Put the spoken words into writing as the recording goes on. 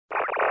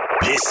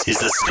This is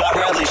the Scott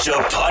Radley Show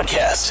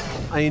podcast.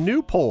 A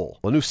new poll,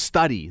 a new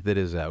study that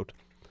is out,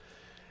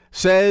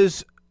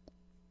 says,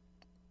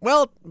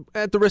 well,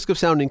 at the risk of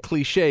sounding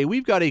cliche,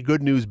 we've got a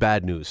good news,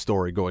 bad news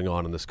story going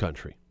on in this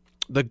country.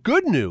 The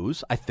good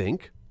news, I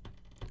think,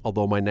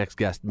 although my next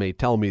guest may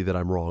tell me that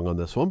I'm wrong on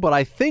this one, but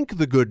I think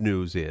the good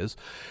news is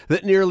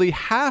that nearly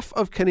half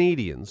of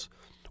Canadians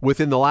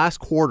within the last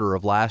quarter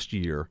of last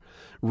year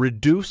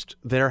reduced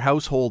their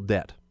household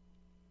debt,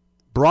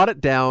 brought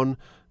it down,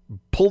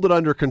 pulled it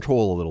under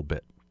control a little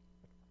bit.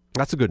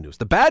 That's the good news.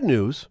 The bad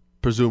news,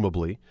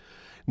 presumably,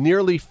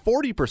 nearly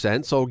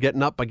 40%, so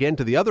getting up again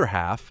to the other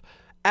half,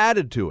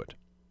 added to it.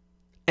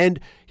 And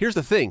here's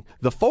the thing,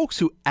 the folks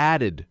who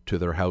added to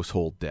their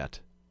household debt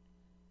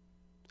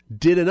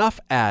did enough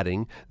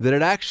adding that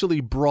it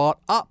actually brought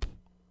up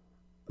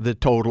the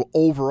total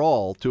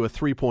overall to a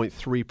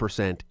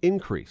 3.3%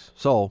 increase.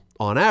 So,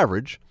 on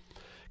average,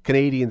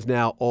 Canadians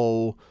now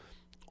owe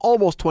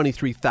almost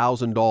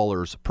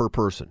 $23,000 per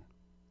person.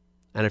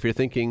 And if you're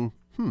thinking,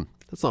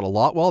 that's not a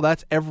lot, well,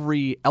 that's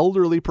every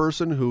elderly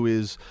person who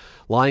is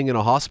lying in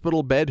a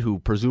hospital bed who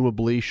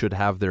presumably should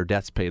have their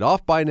debts paid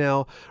off by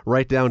now,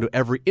 right down to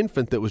every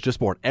infant that was just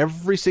born.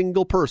 Every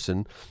single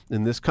person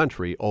in this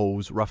country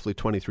owes roughly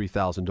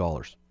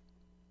 $23,000.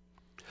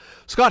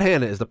 Scott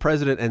Hanna is the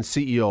president and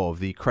CEO of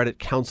the Credit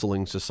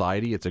Counselling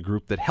Society. It's a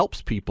group that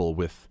helps people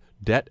with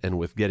debt and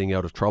with getting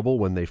out of trouble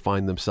when they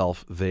find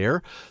themselves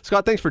there.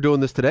 Scott, thanks for doing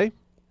this today.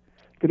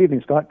 Good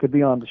evening, Scott. Good to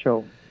be on the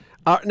show.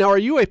 Now, are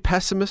you a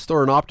pessimist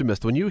or an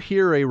optimist? When you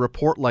hear a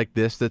report like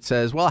this that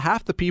says, well,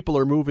 half the people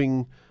are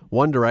moving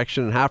one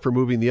direction and half are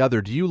moving the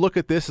other, do you look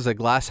at this as a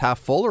glass half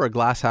full or a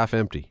glass half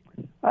empty?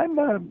 I'm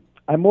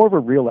more of a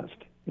realist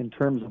in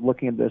terms of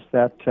looking at this,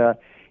 that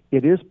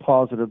it is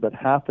positive that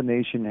half the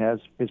nation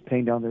is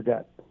paying down their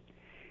debt.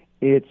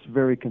 It's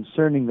very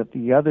concerning that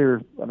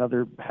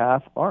another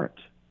half aren't.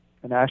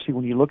 And actually,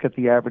 when you look at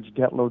the average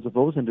debt loads of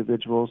those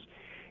individuals,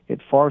 it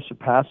far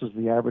surpasses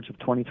the average of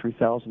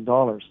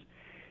 $23,000.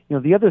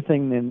 The other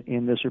thing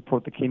in this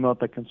report that came out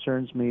that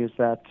concerns me is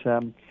that,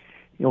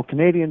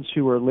 Canadians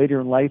who are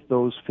later in life,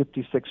 those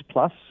 56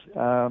 plus,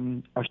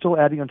 are still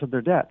adding onto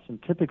their debts.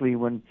 And typically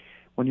when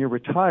you're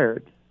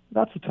retired,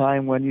 that's a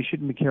time when you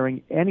shouldn't be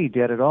carrying any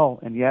debt at all.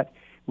 And yet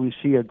we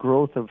see a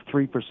growth of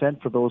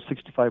 3% for those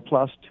 65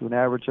 plus to an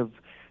average of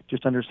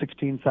just under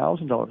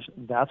 $16,000.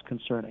 That's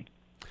concerning.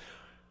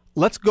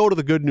 Let's go to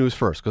the good news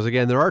first, because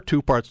again, there are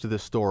two parts to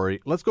this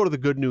story. Let's go to the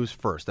good news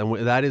first, and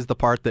that is the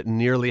part that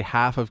nearly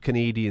half of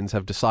Canadians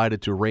have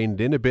decided to rein it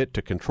in a bit,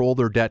 to control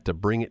their debt, to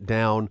bring it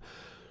down.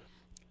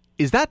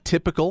 Is that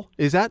typical?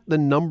 Is that the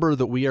number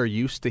that we are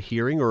used to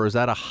hearing, or is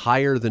that a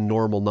higher than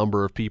normal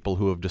number of people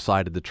who have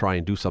decided to try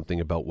and do something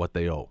about what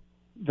they owe?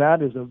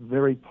 That is a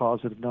very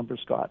positive number,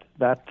 Scott.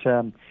 That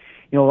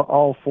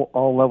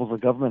all levels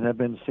of government have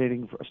been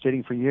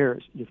stating for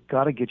years, you've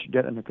got to get your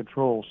debt under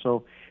control.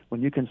 So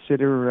when you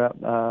consider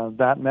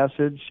that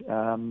message,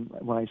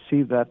 when I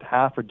see that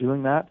half are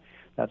doing that,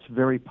 that's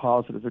very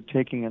positive. They're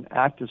taking an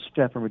active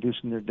step in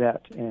reducing their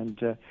debt, and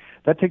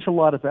that takes a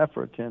lot of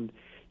effort. And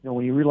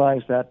when you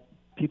realize that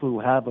people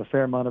who have a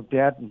fair amount of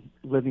debt and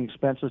living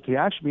expenses, to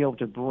actually be able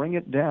to bring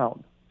it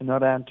down and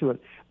not add to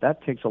it,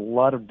 that takes a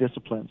lot of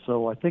discipline.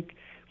 So I think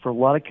for a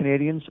lot of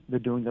Canadians, they're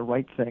doing the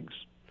right things.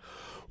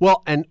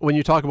 Well, and when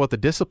you talk about the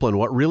discipline,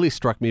 what really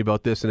struck me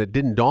about this, and it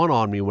didn't dawn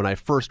on me when I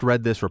first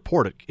read this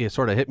report, it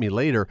sort of hit me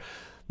later,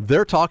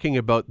 they're talking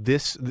about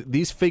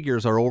these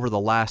figures are over the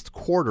last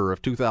quarter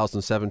of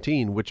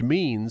 2017, which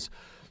means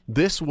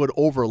this would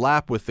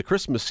overlap with the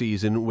Christmas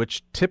season,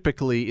 which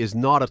typically is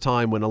not a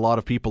time when a lot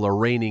of people are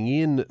reining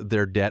in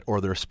their debt or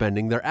their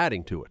spending, they're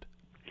adding to it.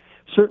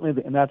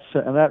 Certainly, and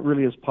that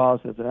really is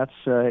positive. And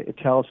it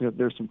tells me that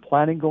there's some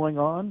planning going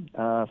on,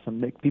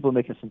 people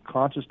making some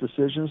conscious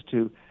decisions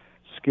to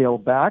scale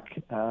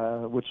back,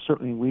 which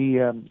certainly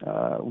we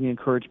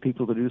encourage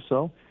people to do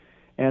so,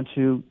 and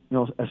to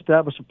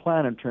establish a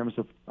plan in terms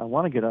of, I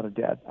want to get out of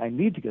debt, I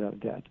need to get out of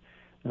debt.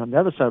 And on the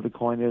other side of the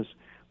coin is,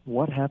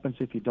 what happens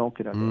if you don't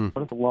get out of debt?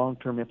 What are the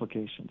long-term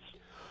implications?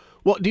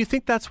 Well, do you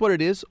think that's what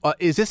it is?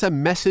 Is this a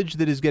message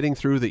that is getting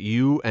through that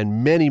you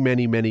and many,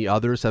 many, many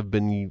others have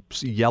been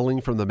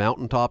yelling from the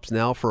mountaintops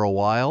now for a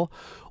while?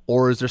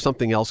 Or is there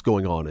something else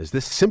going on? Is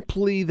this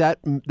simply that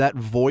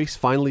voice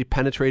finally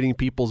penetrating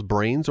people's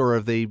brains, or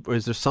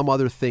is there some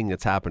other thing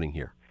that's happening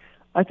here?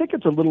 I think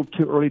it's a little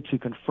too early to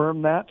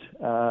confirm that,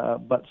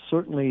 but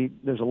certainly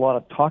there's a lot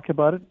of talk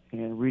about it,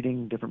 and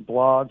reading different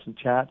blogs and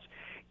chats.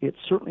 It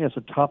certainly is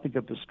a topic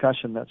of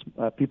discussion that's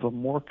people are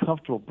more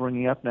comfortable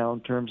bringing up now in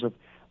terms of,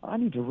 I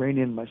need to rein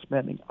in my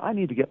spending. I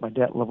need to get my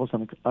debt levels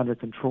under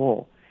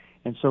control.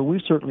 And so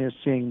we certainly are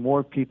seeing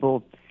more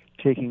people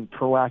taking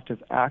proactive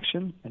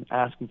action and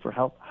asking for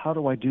help. How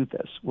do I do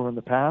this? Where in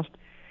the past,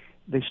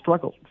 they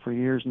struggled for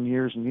years and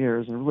years and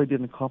years and really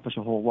didn't accomplish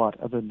a whole lot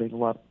other than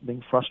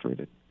being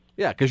frustrated.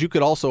 Yeah, because you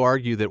could also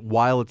argue that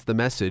while it's the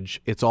message,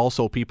 it's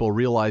also people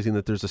realizing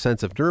that there's a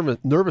sense of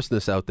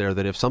nervousness out there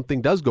that if something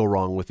does go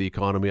wrong with the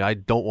economy, I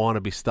don't want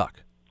to be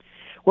stuck.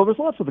 Well, there's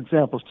lots of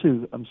examples,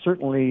 too.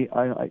 Certainly,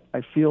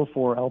 I feel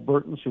for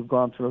Albertans who've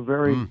gone through a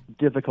very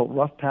difficult,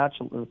 rough patch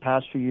in the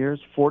past few years.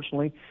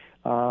 Fortunately,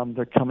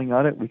 they're coming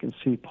out of it. We can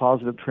see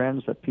positive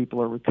trends that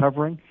people are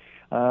recovering.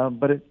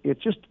 But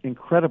it's just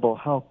incredible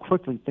how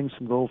quickly things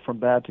can go from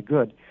bad to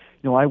good.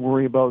 I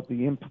worry about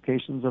the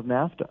implications of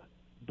NAFTA.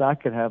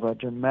 That could have a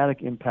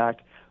dramatic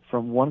impact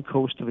from one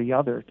coast to the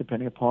other,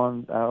 depending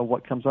upon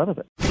what comes out of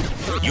it.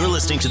 You're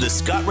listening to The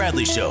Scott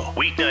Radley Show,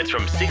 weeknights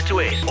from 6 to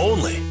 8,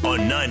 only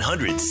on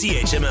 900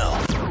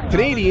 CHML.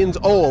 Canadians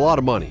owe a lot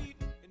of money.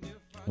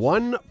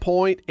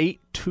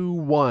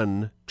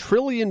 $1.821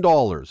 trillion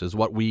is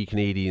what we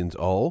Canadians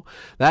owe.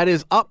 That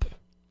is up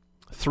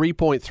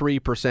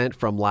 3.3%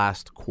 from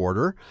last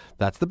quarter.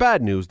 That's the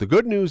bad news. The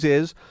good news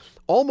is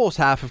almost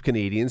half of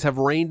Canadians have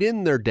reined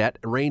in their debt,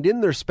 reined in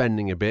their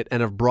spending a bit,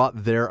 and have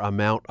brought their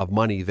amount of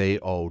money they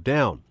owe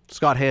down.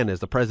 Scott Hanna is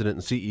the president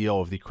and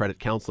CEO of the Credit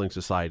Counselling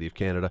Society of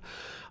Canada.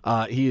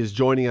 He is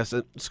joining us.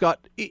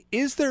 Scott,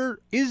 is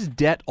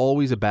debt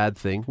always a bad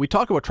thing? We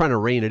talk about trying to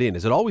rein it in.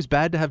 Is it always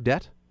bad to have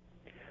debt?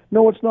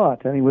 No, it's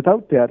not. I mean,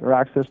 without debt or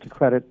access to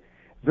credit,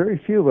 very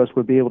few of us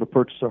would be able to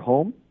purchase a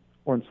home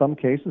or in some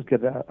cases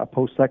get a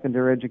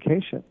post-secondary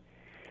education.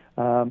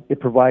 It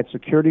provides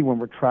security when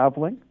we're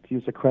traveling to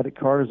use a credit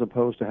card as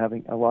opposed to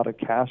having a lot of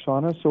cash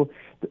on us. So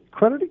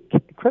credit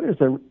is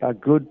a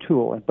good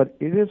tool, but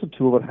it is a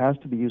tool that has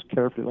to be used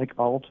carefully, like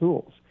all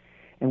tools.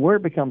 And where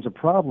it becomes a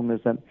problem is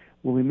that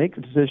when we make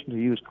the decision to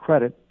use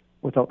credit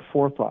without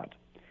forethought,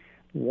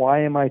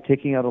 why am I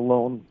taking out a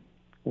loan?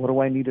 What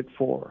do I need it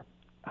for?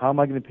 How am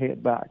I going to pay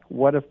it back?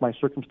 What if my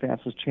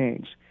circumstances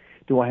change?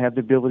 Do I have the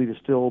ability to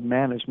still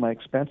manage my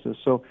expenses?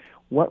 So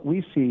what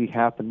we see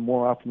happen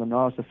more often than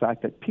not is the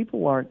fact that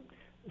people aren't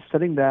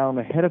sitting down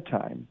ahead of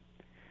time,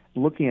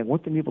 looking at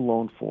what they need a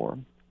loan for,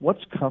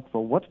 what's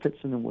comfortable, what fits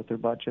in with their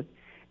budget,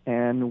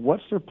 and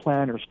what's their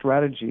plan or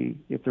strategy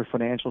if their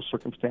financial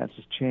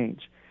circumstances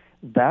change.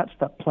 That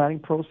planning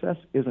process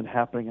isn't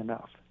happening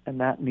enough, and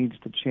that needs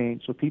to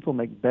change so people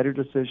make better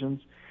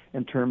decisions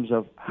in terms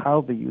of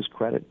how they use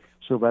credit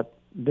so that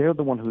they're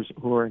the one who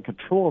are in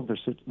control of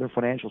their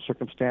financial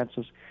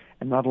circumstances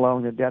and not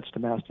allowing their debts to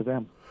master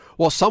them.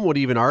 Well, some would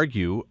even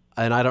argue,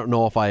 and I don't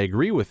know if I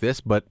agree with this,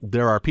 but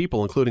there are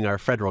people, including our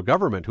federal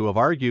government, who have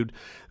argued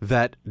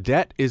that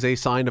debt is a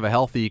sign of a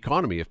healthy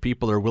economy. If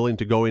people are willing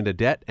to go into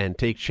debt and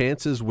take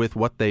chances with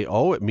what they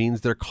owe, it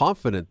means they're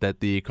confident that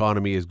the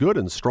economy is good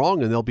and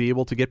strong and they'll be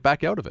able to get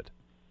back out of it.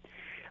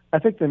 I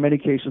think in many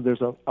cases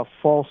there's a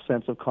false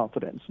sense of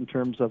confidence in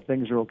terms of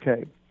things are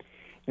okay.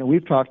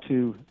 We've talked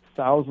to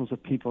thousands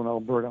of people in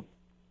Alberta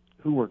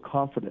who were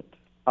confident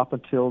up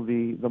until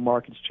the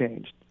markets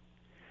changed,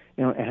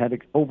 and had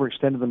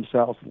overextended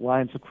themselves,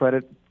 lines of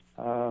credit,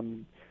 a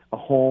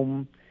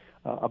home,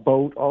 a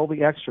boat, all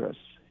the extras,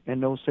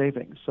 and no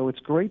savings. So it's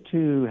great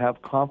to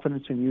have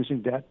confidence in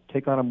using debt,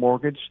 take on a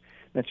mortgage.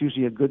 That's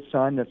usually a good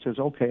sign that says,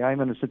 okay,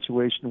 I'm in a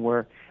situation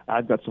where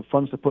I've got some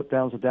funds to put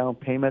down as a down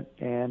payment,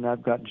 and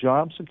I've got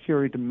job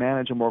security to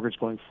manage a mortgage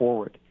going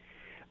forward.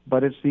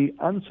 But it's the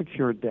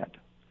unsecured debt,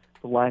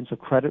 the lines of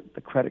credit,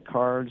 the credit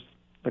cards,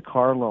 the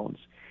car loans.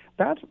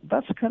 That's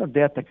the kind of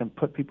debt that can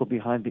put people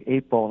behind the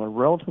eight ball in a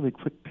relatively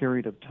quick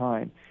period of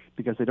time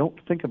because they don't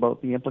think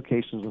about the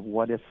implications of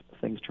what if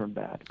things turn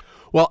bad.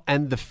 Well,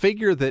 and the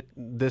figure that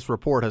this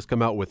report has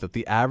come out with, that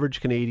the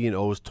average Canadian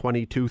owes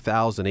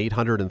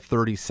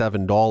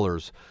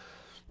 $22,837,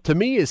 to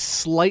me is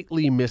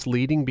slightly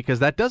misleading because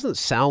that doesn't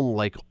sound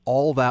like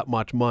all that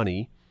much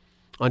money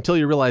until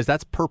you realize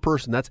that's per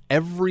person. That's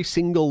every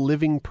single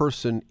living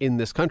person in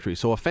this country.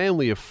 So a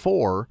family of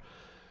four,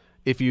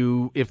 if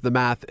the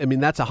math, I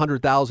mean, that's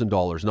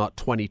 $100,000, not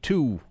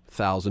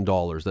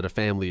 $22,000 that a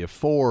family of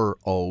four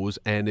owes.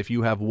 And if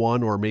you have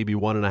one or maybe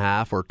one and a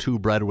half or two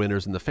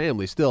breadwinners in the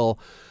family, still,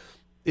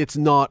 it's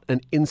not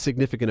an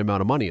insignificant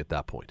amount of money at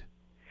that point.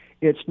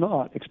 It's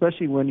not,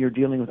 especially when you're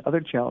dealing with other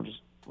challenges.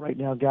 Right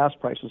now, gas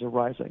prices are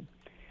rising.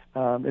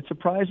 It's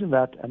surprising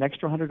that an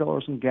extra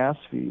 $100 in gas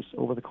fees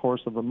over the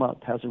course of a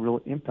month has a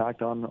real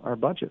impact on our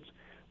budgets.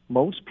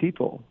 Most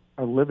people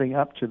are living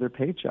up to their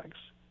paychecks.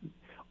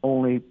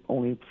 Only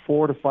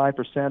 4 to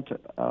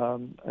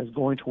 5% is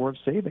going towards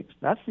savings.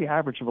 That's the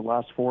average of the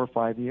last 4 or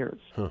 5 years.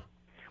 Huh.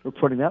 We're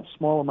putting that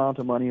small amount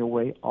of money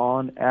away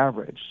on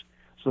average.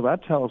 So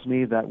that tells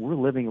me that we're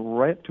living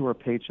right up to our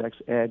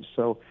paycheck's edge.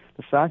 So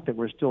the fact that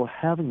we're still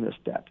having this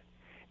debt,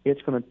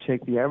 it's going to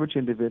take the average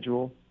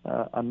individual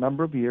a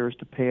number of years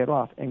to pay it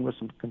off, and with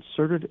some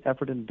concerted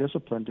effort and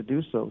discipline to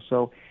do so.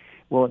 So,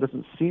 while it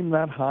doesn't seem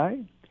that high,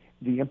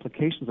 the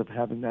implications of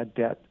having that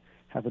debt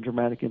have a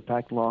dramatic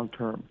impact long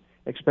term,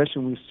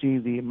 especially when we see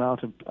the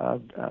amount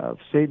of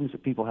savings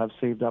that people have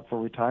saved up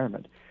for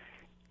retirement.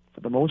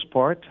 For the most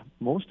part,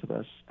 most of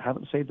us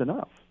haven't saved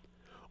enough.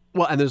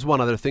 Well, and there's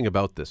one other thing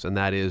about this, and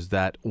that is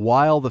that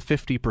while the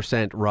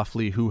 50%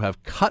 roughly who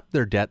have cut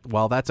their debt,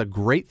 while that's a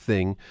great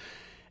thing,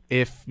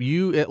 if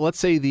let's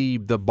say the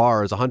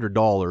bar is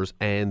 $100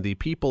 and the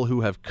people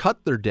who have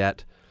cut their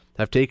debt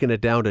have taken it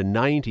down to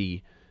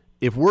 $90,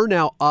 if we're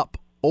now up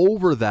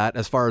over that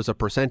as far as a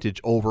percentage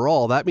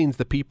overall, that means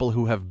the people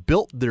who have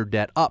built their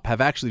debt up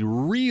have actually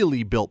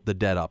really built the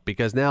debt up,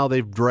 because now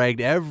they've dragged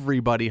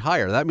everybody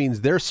higher. That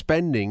means they're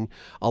spending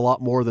a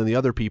lot more than the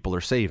other people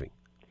are saving.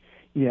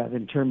 Yeah,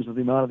 in terms of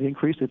the amount of the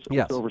increase, it's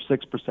over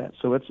 6%.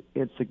 So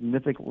it's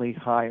significantly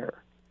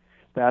higher.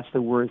 That's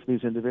the worry for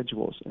these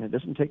individuals. And it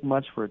doesn't take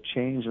much for a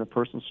change in a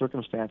person's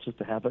circumstances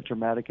to have a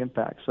dramatic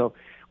impact. So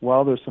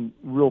while there's some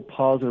real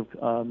positive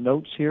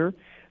notes here,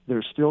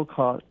 there's still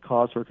cause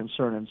for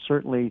concern. And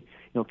certainly,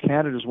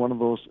 Canada is one of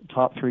those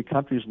top 3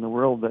 countries in the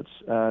world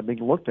that's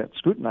being looked at,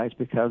 scrutinized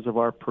because of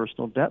our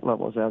personal debt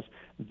levels, as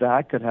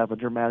that could have a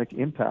dramatic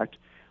impact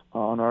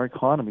on our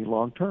economy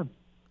long term.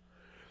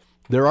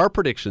 There are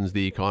predictions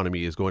the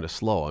economy is going to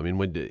slow. I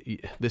mean,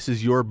 this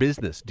is your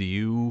business. Do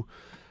you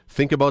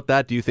think about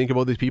that? Do you think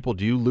about these people?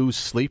 Do you lose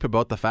sleep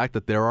about the fact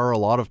that there are a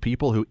lot of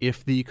people who,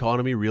 if the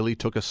economy really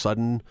took a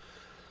sudden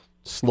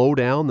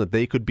slowdown, that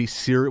they could be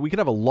we could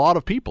have a lot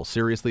of people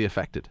seriously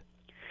affected?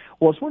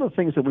 Well, it's one of the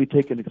things that we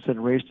take into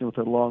consideration with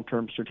our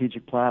long-term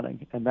strategic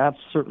planning, and that's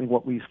certainly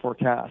what we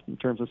forecast in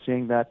terms of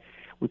seeing that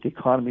with the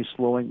economy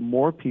slowing,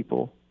 more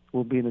people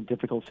will be in a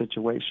difficult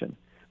situation,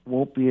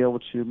 won't be able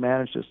to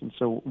manage this. And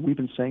so we've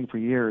been saying for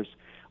years,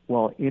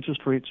 while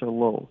interest rates are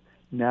low,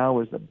 now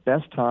is the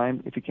best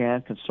time, if you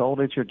can,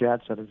 consolidate your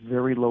debts at a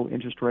very low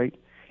interest rate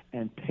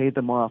and pay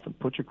them off and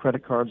put your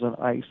credit cards on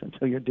ice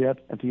until your debt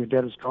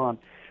is gone.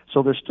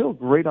 So there's still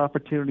great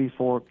opportunity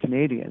for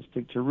Canadians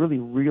to really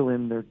reel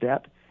in their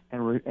debt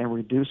and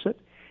reduce it.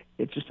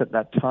 It's just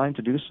that time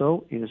to do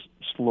so is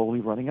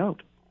slowly running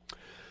out.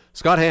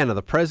 Scott Hanna,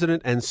 the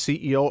president and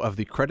CEO of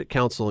the Credit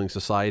Counselling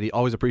Society.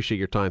 Always appreciate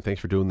your time.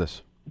 Thanks for doing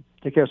this.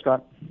 Take care,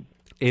 Scott.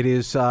 It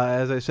is,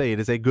 as I say, it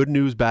is a good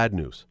news, bad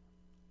news.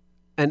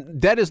 And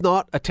debt is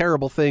not a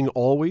terrible thing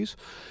always.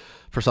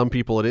 For some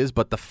people it is,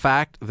 but the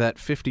fact that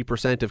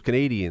 50% of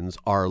Canadians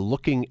are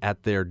looking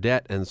at their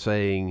debt and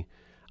saying,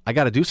 I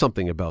got to do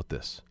something about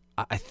this,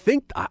 I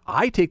think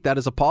I take that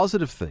as a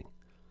positive thing.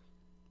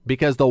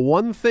 Because the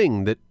one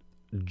thing that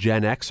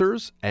Gen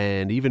Xers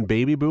and even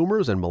baby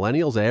boomers and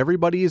millennials,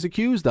 everybody is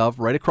accused of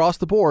right across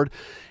the board,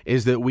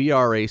 is that we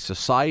are a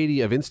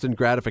society of instant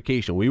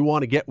gratification. We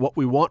want to get what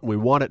we want, and we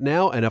want it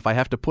now, and if I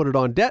have to put it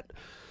on debt,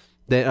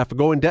 then if I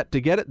go in debt to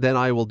get it, then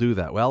I will do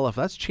that. Well, if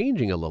that's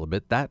changing a little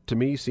bit, that to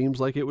me seems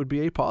like it would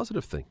be a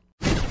positive thing.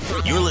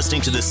 You're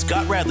listening to The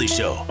Scott Radley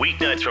Show,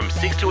 weeknights from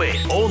 6 to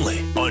 8, only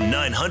on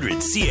 900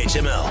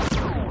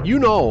 CHML. You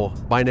know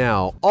by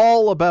now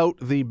all about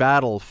the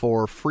battle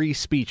for free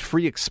speech,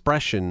 free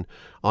expression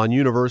on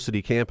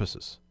university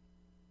campuses.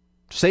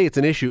 To say it's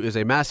an issue is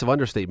a massive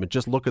understatement.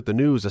 Just look at the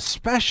news,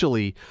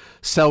 especially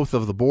south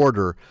of the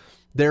border.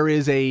 There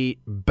is a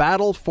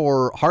battle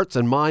for hearts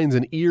and minds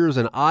and ears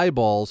and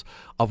eyeballs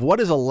of what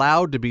is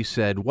allowed to be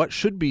said, what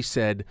should be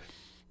said.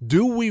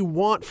 Do we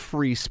want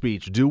free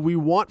speech? Do we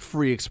want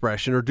free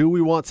expression? Or do we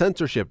want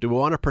censorship? Do we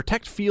want to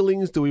protect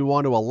feelings? Do we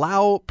want to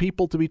allow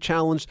people to be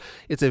challenged?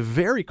 It's a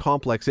very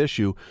complex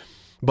issue.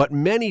 But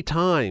many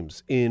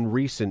times in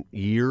recent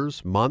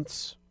years,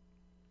 months,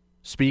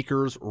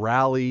 speakers,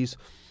 rallies,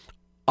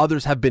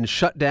 others have been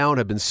shut down,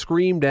 have been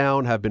screamed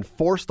down, have been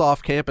forced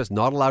off campus,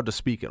 not allowed to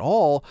speak at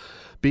all,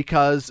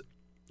 because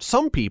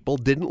some people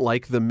didn't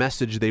like the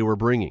message they were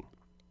bringing.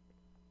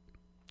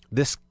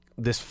 This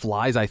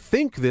flies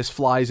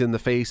in the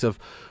face of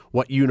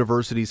what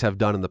universities have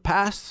done in the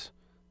past.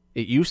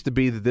 It used to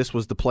be that this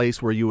was the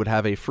place where you would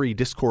have a free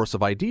discourse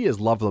of ideas,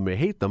 love them or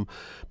hate them,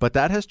 but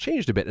that has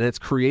changed a bit, and it's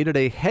created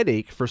a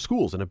headache for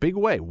schools in a big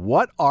way.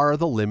 What are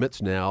the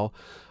limits now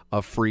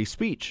of free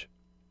speech?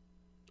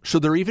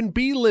 Should there even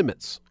be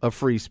limits of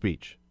free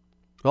speech?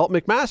 Well,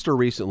 McMaster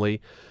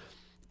recently,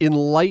 in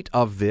light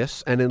of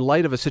this and in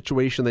light of a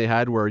situation they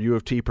had where U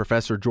of T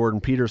professor Jordan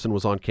Peterson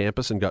was on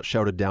campus and got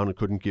shouted down and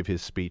couldn't give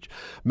his speech,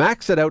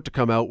 Mac set out to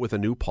come out with a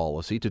new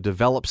policy to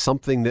develop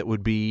something that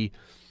would be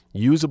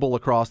usable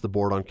across the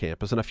board on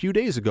campus. And a few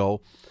days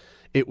ago,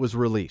 it was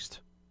released.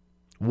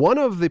 One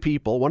of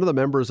the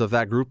members of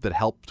that group that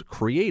helped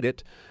create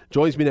it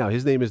joins me now.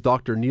 His name is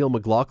Dr. Neil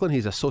McLaughlin.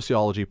 He's a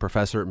sociology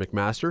professor at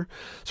McMaster.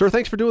 Sir,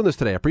 thanks for doing this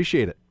today. I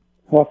appreciate it.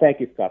 Well,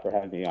 thank you, Scott, for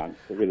having me on.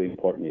 It's a really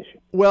important issue.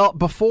 Well,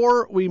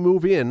 before we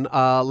move in,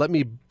 let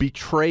me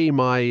betray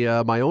my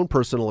own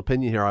personal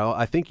opinion here.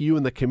 I think you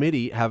and the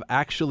committee have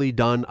actually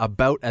done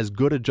about as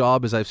good a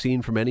job as I've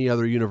seen from any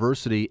other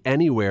university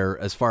anywhere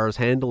as far as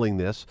handling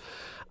this.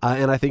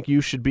 And I think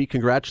you should be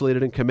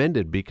congratulated and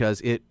commended,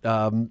 because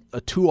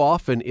too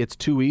often it's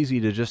too easy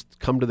to just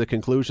come to the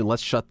conclusion,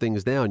 let's shut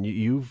things down.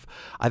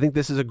 I think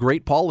this is a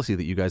great policy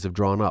that you guys have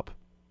drawn up.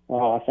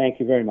 Well, thank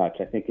you very much.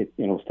 I think it's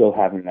still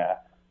having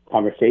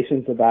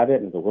conversations about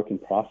it, and it's a working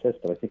process,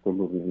 but I think we're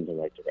moving in the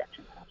right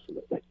direction.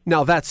 Absolutely.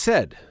 Now, that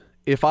said,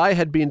 if I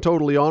had been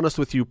totally honest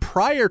with you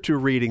prior to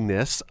reading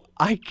this,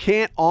 I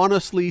can't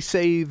honestly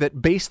say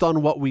that based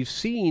on what we've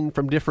seen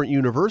from different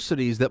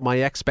universities that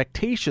my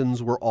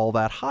expectations were all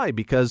that high,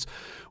 because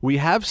we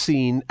have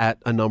seen at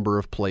a number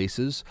of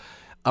places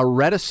a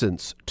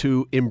reticence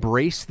to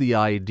embrace the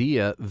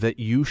idea that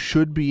you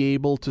should be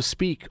able to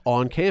speak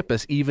on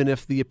campus even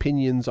if the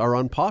opinions are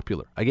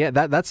unpopular. Again,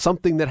 that's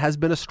something that has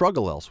been a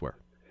struggle elsewhere.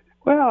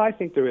 Well, I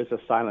think there is a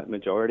silent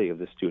majority of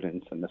the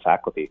students and the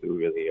faculty who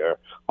really are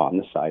on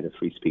the side of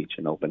free speech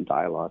and open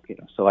dialogue.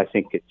 So I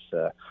think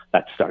it's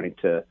that's starting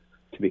to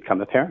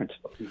become apparent,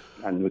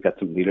 and we've got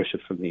some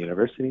leadership from the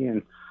university,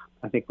 and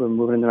I think we're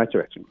moving in the right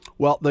direction.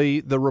 Well,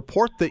 the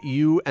report that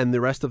you and the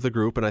rest of the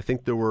group, and I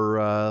think there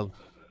were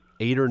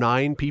 8 or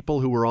 9 people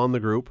who were on the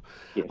group,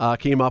 Yes.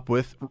 Came up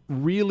with,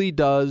 really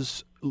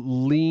does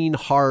lean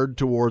hard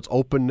towards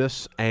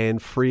openness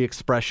and free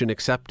expression,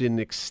 except in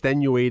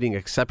extenuating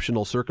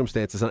exceptional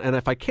circumstances. And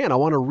if I can, I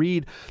want to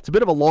read, it's a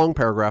bit of a long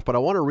paragraph, but I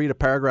want to read a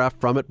paragraph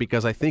from it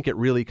because I think it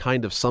really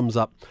kind of sums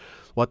up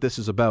what this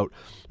is about.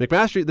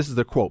 McMaster, this is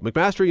the quote,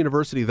 McMaster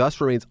University thus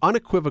remains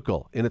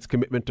unequivocal in its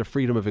commitment to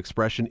freedom of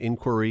expression,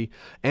 inquiry,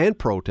 and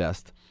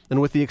protest,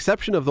 and with the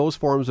exception of those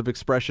forms of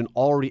expression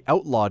already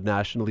outlawed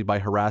nationally by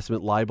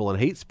harassment, libel, and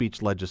hate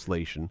speech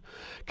legislation,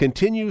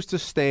 continues to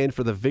stand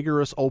for the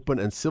vigorous, open,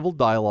 and civil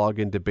dialogue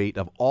and debate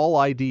of all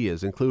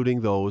ideas,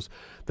 including those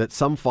that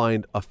some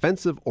find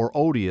offensive or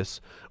odious,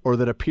 or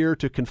that appear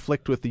to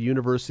conflict with the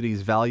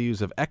university's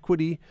values of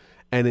equity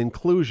and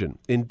inclusion.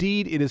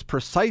 Indeed, it is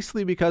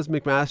precisely because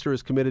McMaster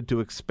is committed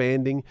to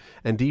expanding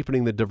and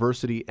deepening the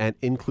diversity and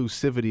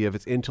inclusivity of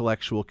its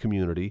intellectual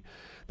community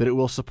that it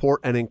will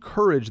support and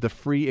encourage the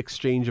free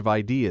exchange of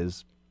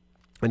ideas,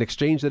 an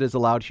exchange that has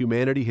allowed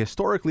humanity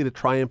historically to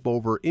triumph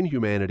over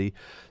inhumanity.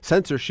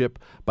 Censorship,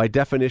 by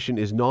definition,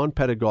 is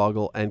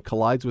non-pedagogical and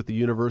collides with the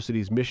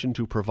university's mission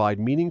to provide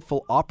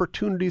meaningful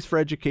opportunities for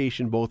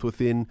education both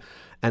within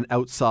and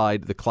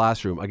outside the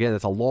classroom. Again,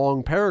 it's a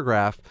long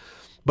paragraph,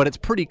 but it's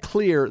pretty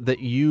clear that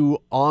you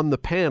on the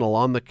panel,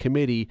 on the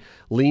committee,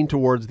 lean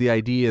towards the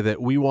idea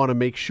that we want to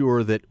make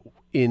sure that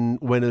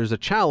when there's a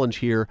challenge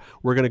here,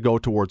 we're going to go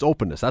towards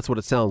openness. That's what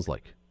it sounds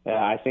like.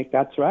 Yeah, I think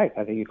that's right.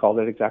 I think you called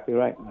it exactly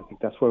right. I think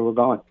that's where we're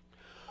going.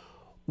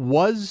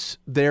 Was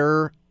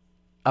there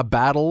a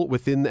battle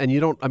within,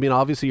 and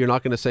obviously you're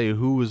not going to say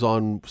who was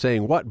on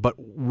saying what, but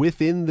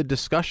within the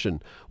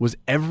discussion, was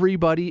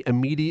everybody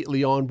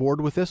immediately on board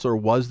with this, or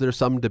was there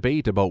some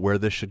debate about where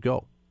this should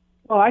go?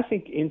 Well, I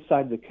think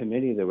inside the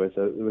committee there was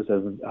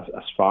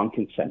a strong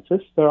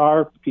consensus. There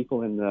are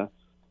people in the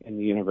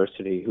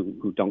university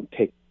who don't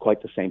take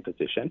quite the same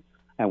position,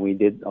 and we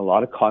did a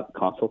lot of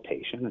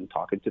consultation and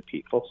talking to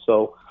people.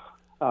 So,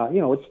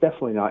 it's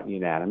definitely not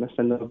unanimous,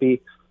 and there'll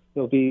be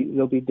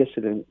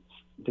dissident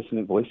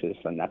voices,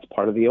 and that's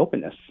part of the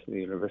openness. The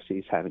university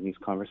is having these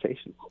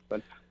conversations,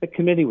 but the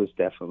committee was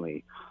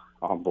definitely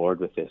on board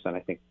with this, and I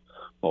think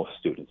most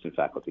students and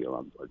faculty are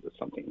on board with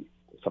something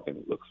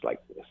that looks like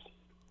this.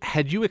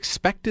 Had you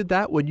expected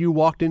that when you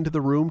walked into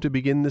the room to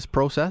begin this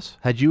process?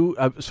 Had you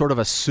sort of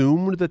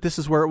assumed that this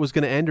is where it was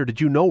going to end, or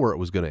did you know where it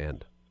was going to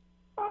end?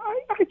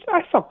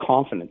 I felt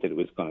confident that it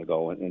was going to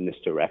go in this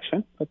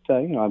direction, but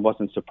I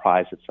wasn't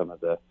surprised at some of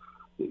the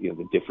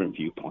different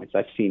viewpoints.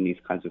 I've seen these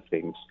kinds of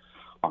things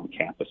on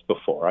campus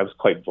before. I was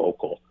quite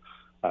vocal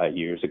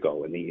years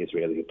ago in the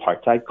Israeli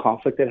apartheid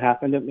conflict that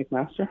happened at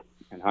McMaster,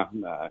 and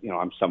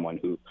I'm someone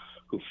who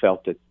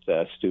felt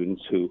that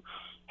students who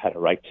had a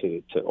right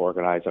to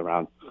organize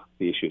around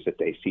the issues that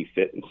they see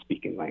fit and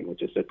speak in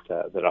languages that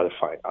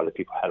other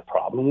people had a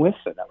problem with,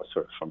 and that was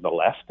sort of from the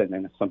left. And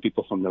then some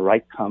people from the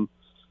right come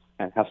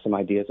and have some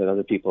ideas that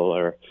other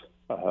people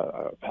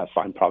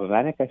find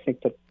problematic. I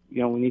think that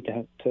we need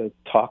to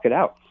talk it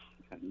out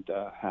and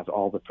have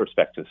all the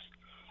perspectives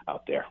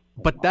out there.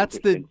 But that's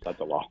the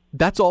law.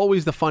 That's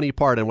always the funny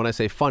part, and when I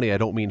say funny, I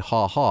don't mean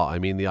ha-ha. I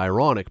mean the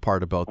ironic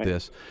part about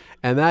this,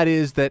 and that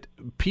is that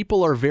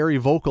people are very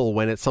vocal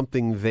when it's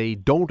something they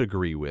don't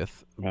agree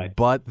with,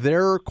 but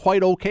they're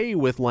quite okay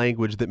with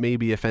language that may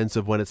be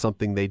offensive when it's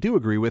something they do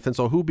agree with, and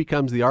so who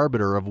becomes the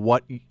arbiter of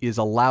what is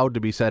allowed to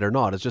be said or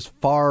not? It's just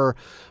far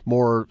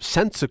more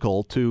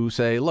sensical to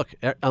say, look,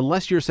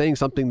 unless you're saying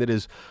something that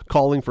is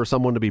calling for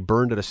someone to be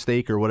burned at a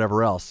stake or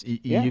whatever else,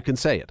 you can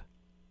say it.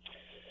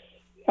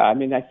 Yeah, I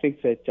mean, I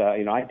think that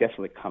I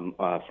definitely come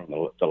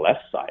from the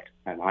left side,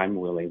 and I'm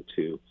willing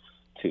to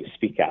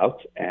speak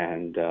out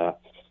and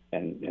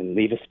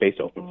leave a space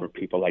open for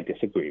people I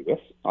disagree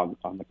with on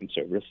the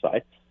conservative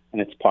side,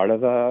 and it's part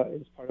of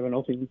an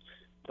open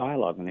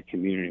dialogue in a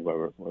community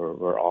where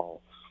we're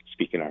all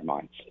speaking our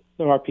minds.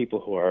 There are people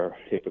who are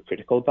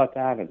hypocritical about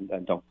that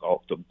and don't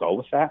go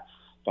with that,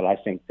 but I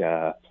think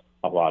a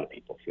lot of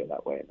people feel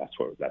that way, and that's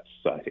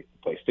I think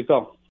the place to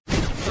go.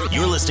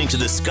 You're listening to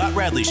The Scott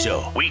Radley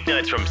Show,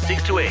 weeknights from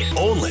 6 to 8,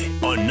 only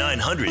on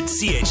 900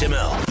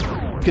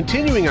 CHML.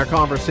 Continuing our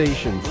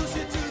conversation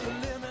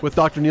with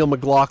Dr. Neil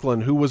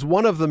McLaughlin, who was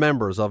one of the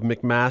members of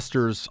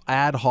McMaster's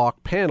ad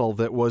hoc panel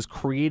that was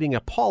creating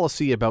a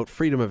policy about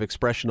freedom of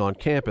expression on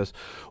campus,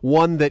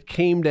 one that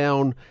came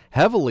down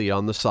heavily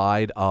on the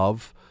side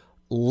of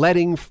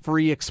letting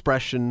free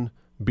expression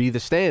be the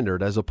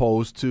standard as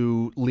opposed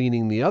to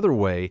leaning the other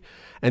way.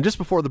 And just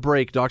before the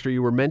break, Doctor,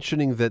 you were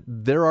mentioning that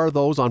there are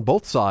those on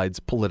both sides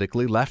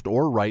politically, left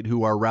or right,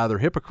 who are rather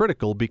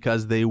hypocritical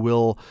because they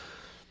will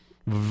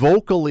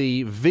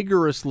vocally,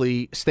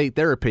 vigorously state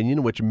their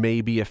opinion, which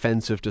may be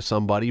offensive to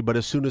somebody, but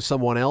as soon as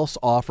someone else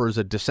offers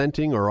a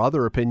dissenting or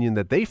other opinion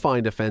that they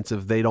find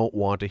offensive, they don't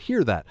want to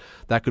hear that.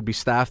 That could be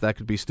staff, that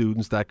could be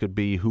students, that could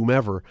be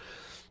whomever.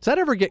 Does that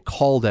ever get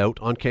called out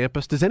on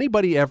campus? Does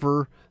anybody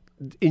ever,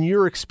 in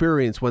your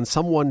experience, when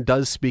someone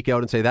does speak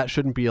out and say that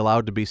shouldn't be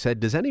allowed to be said,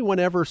 does anyone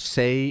ever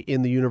say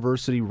in the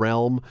university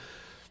realm,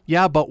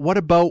 yeah, but what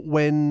about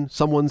when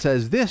someone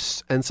says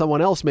this and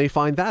someone else may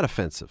find that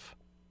offensive?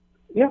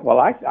 Yeah, well,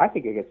 I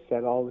think it gets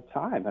said all the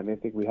time. I mean, I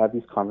think we have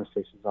these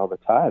conversations all the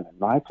time. And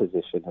my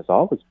position has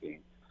always been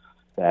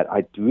that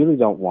I really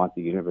don't want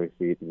the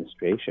university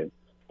administration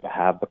to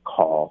have the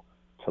call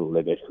to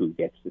limit who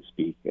gets to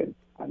speak and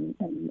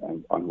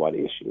on what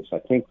issues. I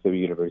think the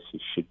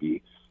university should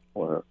be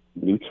more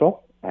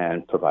neutral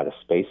and provide a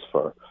space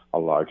for a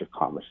larger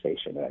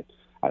conversation. And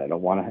I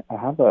don't want to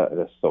have an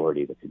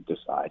authority that can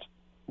decide.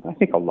 And I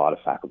think a lot of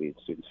faculty and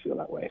students feel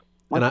that way.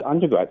 My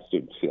undergrad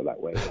students feel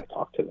that way when I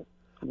talk to them.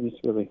 It's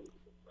really...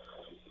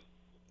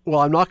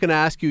 Well, I'm not going to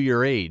ask you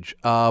your age,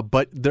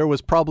 but there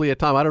was probably a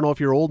time, I don't know if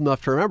you're old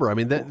enough to remember. I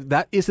mean,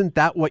 that isn't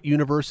that what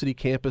university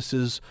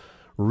campuses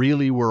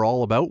really were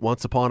all about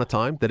once upon a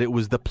time? That it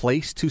was the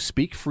place to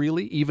speak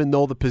freely, even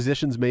though the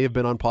positions may have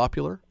been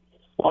unpopular?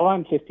 Well,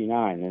 I'm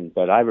 59,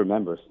 but I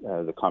remember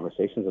the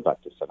conversations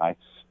about this.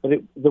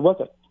 There was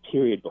a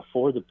period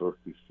before the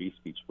Berkeley free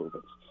speech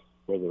movements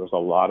where there was a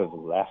lot of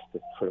left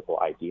and critical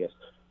ideas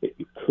that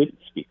you couldn't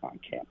speak on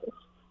campus.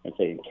 And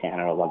say in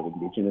Canada, a lot of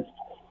Indigenous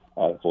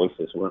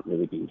voices weren't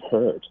really being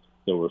heard.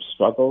 There were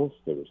struggles,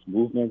 there was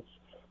movements,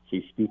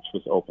 free speech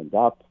was opened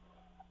up.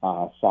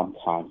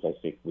 Sometimes I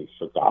think we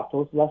forgot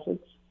those lessons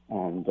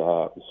and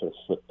we sort of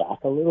slipped back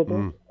a little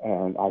bit.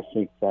 And I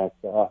think that's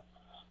the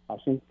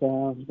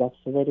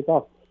way to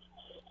go.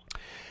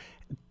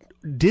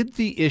 Did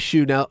the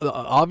issue now?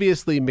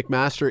 Obviously,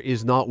 McMaster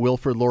is not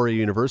Wilfrid Laurier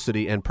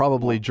University, and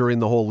probably during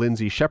the whole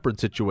Lindsay Shepherd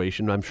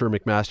situation, I'm sure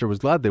McMaster was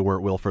glad they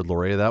weren't Wilfrid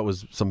Laurier. That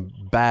was some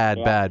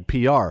bad PR.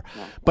 Yeah,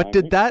 but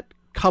did that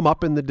come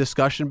up in the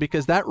discussion?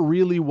 Because that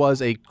really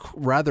was a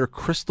rather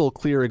crystal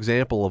clear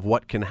example of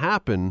what can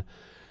happen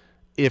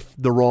if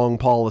the wrong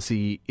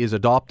policy is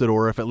adopted,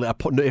 or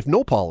if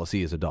no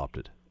policy is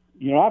adopted.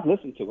 You know, I've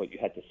listened to what you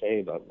had to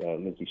say about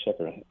Lindsay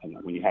Shepherd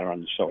when you had her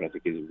on the show, and I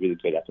think it was a really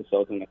good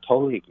episode, and I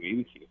totally agree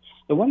with you.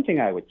 The one thing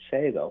I would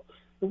say, though,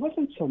 it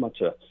wasn't so much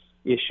a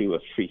issue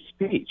of free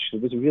speech.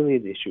 It was really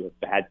an issue of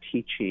bad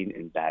teaching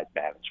and bad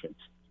management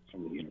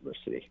from the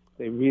university.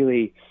 They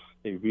really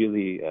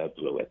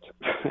blew it.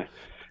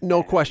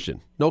 No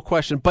question.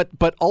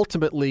 But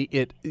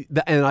ultimately,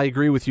 and I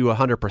agree with you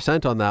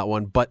 100% on that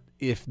one, but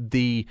if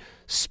the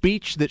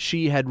speech that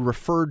she had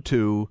referred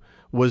to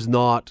was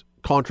not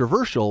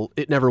controversial,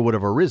 it never would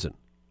have arisen.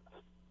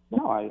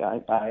 No,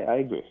 I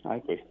agree.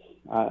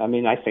 I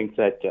mean, I think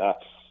that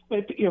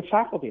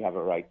faculty have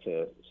a right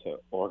to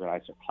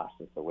organize their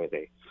classes the way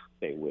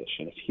they wish.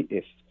 And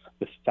if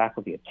the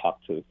faculty had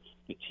talked to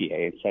the TA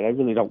and said, I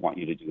really don't want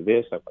you to do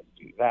this, I want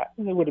you to do that,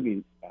 then they would have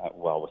been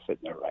well within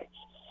their rights.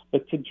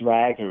 But to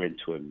drag her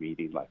into a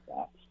meeting like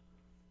that.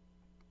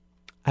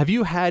 Have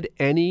you had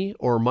any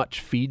or much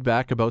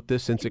feedback about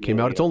this since it came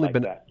out? It's only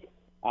been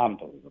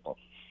unbelievable.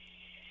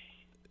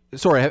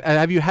 Sorry,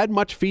 have you had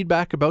much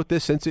feedback about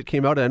this since it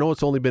came out? I know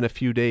it's only been a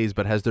few days,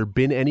 but has there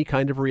been any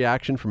kind of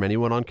reaction from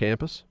anyone on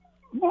campus?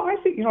 Well, I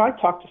think, I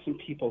talked to some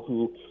people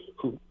who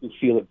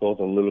feel it goes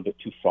a little bit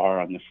too far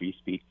on the free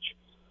speech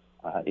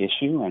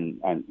issue, and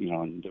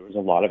there was a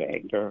lot of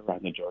anger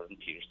around the Jordan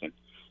Peterson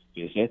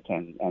visit,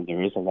 and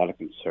there is a lot of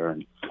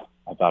concern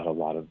about a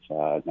lot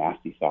of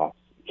nasty thoughts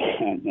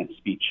and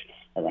speech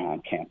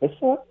around campus.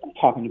 So I'm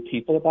talking to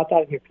people about that.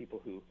 I hear people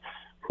who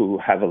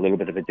have a little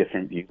bit of a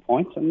different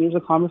viewpoint, and there's a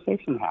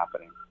conversation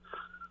happening.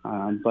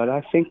 But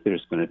I think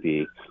there's going to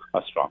be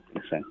a strong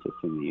consensus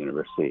in the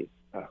university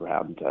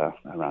around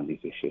these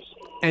issues.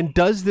 And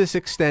does this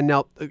extend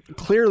now?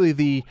 Clearly,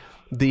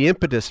 the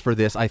impetus for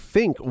this, I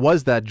think,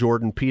 was that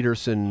Jordan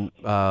Peterson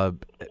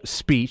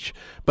speech.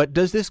 But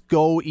does this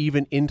go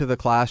even into the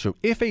classroom?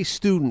 If a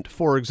student,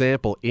 for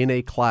example, in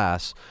a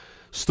class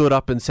stood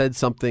up and said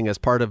something as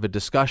part of a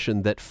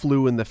discussion that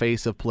flew in the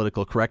face of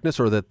political correctness,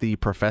 or that the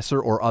professor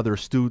or other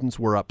students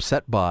were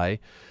upset by,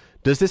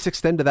 does this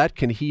extend to that?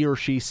 Can he or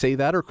she say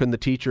that, or can the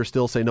teacher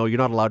still say, no, you're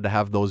not allowed to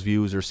have those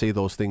views or say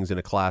those things in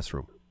a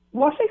classroom?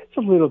 Well, I think it's a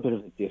little bit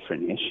of a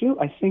different issue.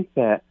 I think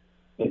that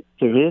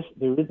there is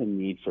a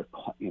need for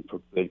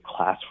good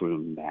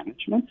classroom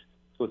management.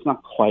 So it's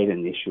not quite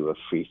an issue of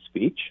free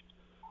speech.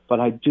 But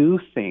I do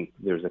think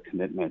there's a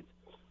commitment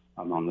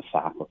among the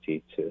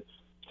faculty to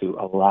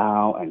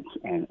allow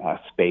and a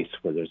space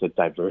where there's a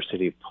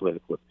diversity of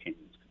political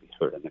opinions to be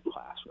heard in the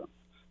classroom,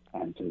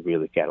 and to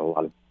really get a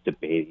lot of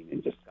debating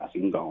and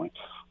discussing going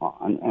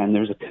on. And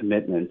there's a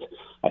commitment.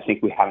 I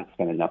think we haven't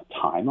spent enough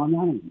time on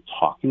that and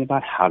talking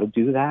about how to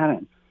do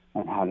that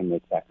and how to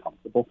make that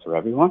comfortable. accessible for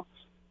everyone.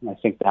 And I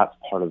think that's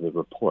part of the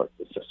report,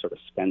 is to sort of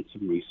spend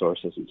some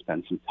resources and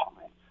spend some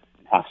time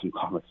and have some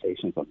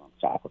conversations among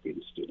faculty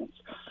and students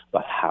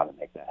about how to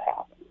make that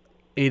happen.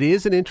 It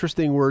is an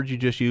interesting word you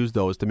just used,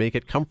 though, is to make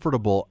it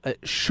comfortable.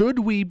 Should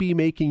we be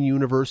making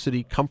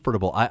university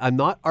comfortable? I'm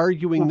not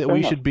arguing that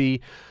we should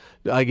be,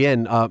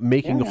 again,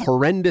 making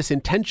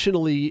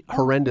intentionally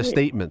horrendous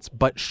statements,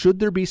 but should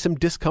there be some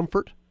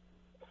discomfort?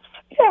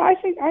 Yeah, I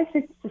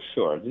think for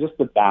sure. Just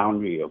the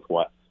boundary of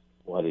where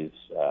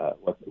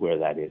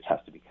that is has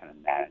to be kind of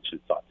managed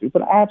and thought through.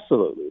 But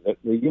absolutely,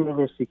 the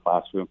university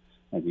classroom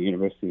and the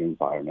university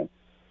environment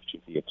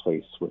should be a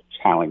place where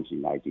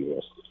challenging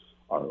ideas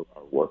are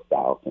worked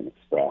out and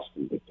expressed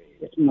and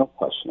debated. No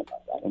question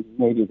about that. And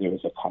maybe there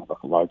is a kind of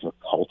a larger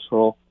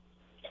cultural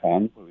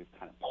trend where we've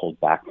kind of pulled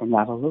back from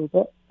that a little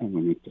bit, and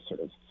we need to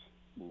sort of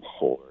move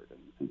forward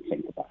and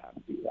think about how to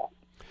do that.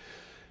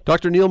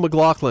 Dr. Neil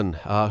McLaughlin,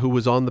 who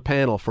was on the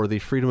panel for the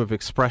Freedom of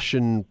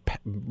Expression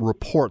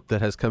report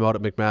that has come out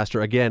at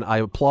McMaster. Again, I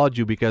applaud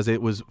you because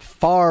it was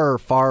far,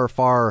 far,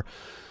 far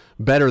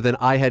better than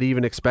I had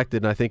even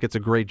expected, and I think it's a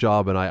great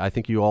job, and I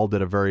think you all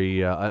did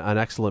an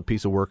excellent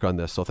piece of work on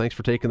this. So thanks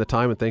for taking the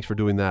time, and thanks for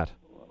doing that.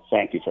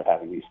 Thank you for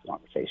having these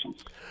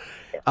conversations.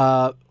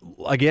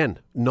 Again,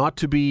 not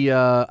to be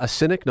a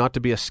cynic, not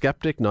to be a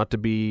skeptic, not to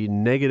be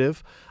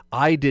negative,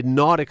 I did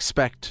not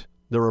expect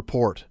the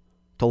report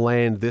to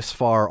land this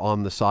far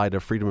on the side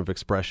of freedom of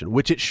expression,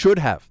 which it should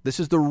have. This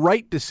is the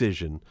right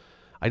decision.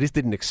 I just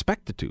didn't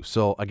expect it to.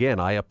 So again,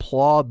 I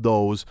applaud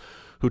those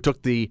who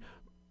took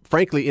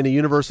frankly, in a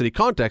university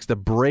context, a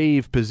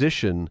brave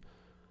position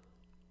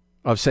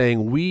of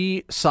saying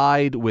we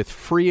side with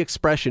free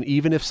expression,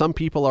 even if some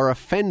people are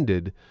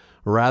offended,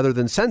 rather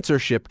than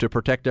censorship to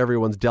protect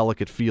everyone's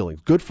delicate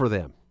feelings. Good for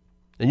them.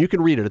 And you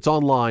can read it. It's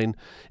online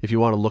if you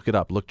want to look it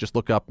up. Just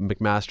look up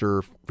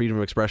McMaster Freedom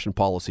of Expression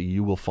Policy.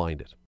 You will find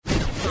it.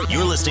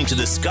 You're listening to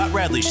The Scott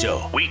Radley Show,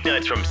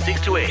 weeknights from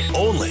 6 to 8,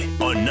 only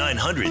on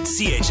 900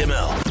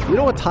 CHML. You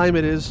know what time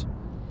it is?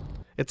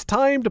 It's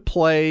time to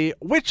play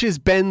Which is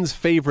Ben's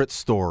Favorite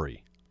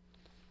Story?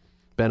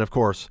 Ben, of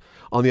course,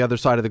 on the other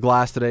side of the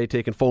glass today,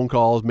 taking phone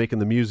calls, making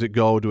the music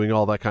go, doing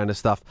all that kind of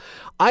stuff.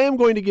 I am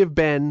going to give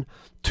Ben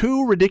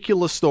 2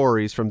 ridiculous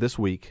stories from this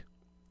week.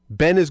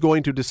 Ben is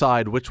going to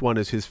decide which one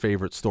is his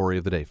favorite story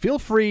of the day. Feel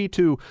free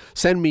to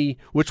send me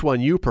which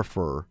one you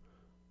prefer.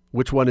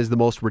 Which one is the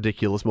most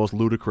ridiculous, most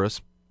ludicrous,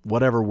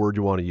 whatever word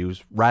you want to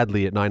use,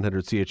 Radley at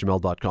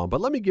 900CHML.com.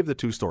 But let me give the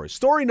 2 stories.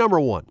 Story number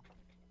 1.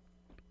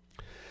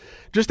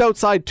 Just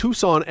outside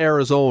Tucson,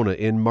 Arizona,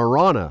 in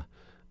Marana,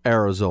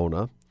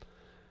 Arizona,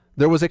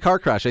 there was a car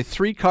crash, a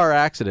 3-car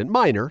accident,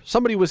 minor.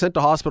 Somebody was sent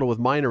to hospital with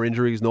minor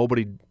injuries,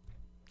 nobody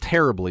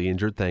terribly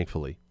injured,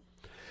 thankfully.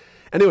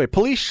 Anyway,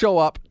 police show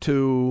up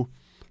to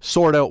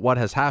sort out what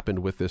has happened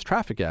with this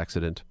traffic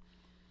accident.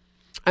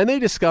 And they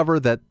discover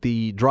that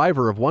the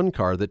driver of one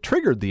car that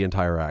triggered the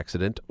entire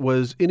accident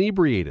was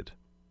inebriated.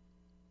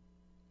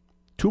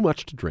 Too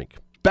much to drink.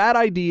 Bad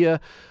idea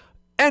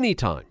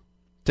anytime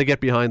to get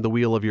behind the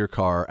wheel of your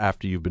car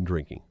after you've been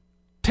drinking.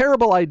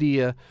 Terrible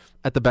idea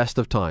at the best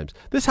of times.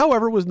 This,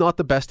 however, was not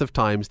the best of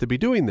times to be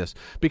doing this,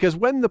 because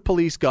when the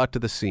police got to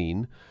the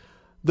scene,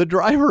 the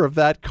driver of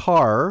that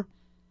car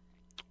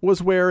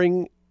was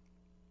wearing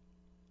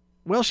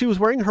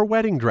her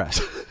wedding dress.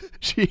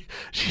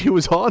 She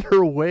was on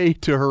her way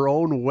to her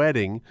own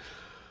wedding,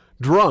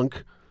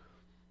 drunk,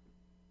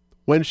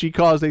 when she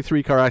caused a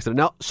 3-car accident.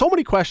 Now, so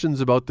many questions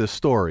about this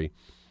story.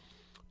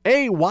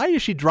 A, why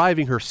is she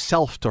driving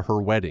herself to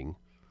her wedding?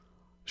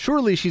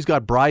 Surely she's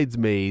got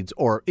bridesmaids,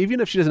 or even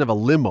if she doesn't have a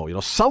limo,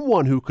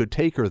 someone who could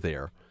take her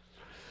there.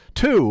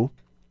 2,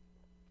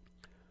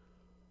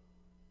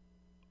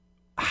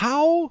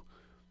 how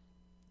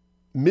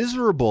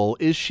miserable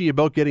is she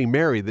about getting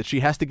married that she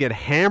has to get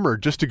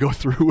hammered just to go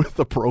through with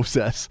the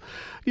process?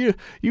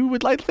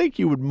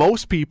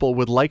 Most people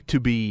would like to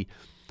be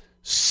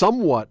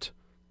somewhat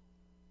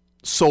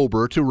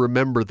sober to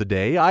remember the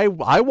day. I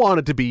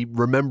wanted to be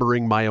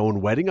remembering my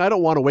own wedding. I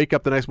don't want to wake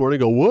up the next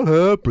morning and go, what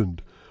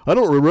happened? I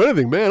don't remember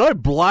anything, man. I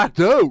blacked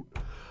out.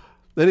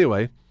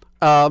 Anyway,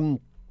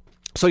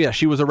 so yeah,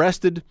 she was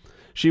arrested.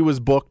 She was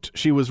booked.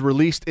 She was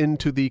released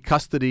into the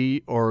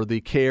custody or the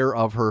care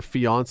of her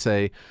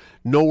fiancé.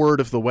 No word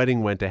if the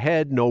wedding went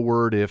ahead. No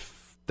word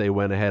if they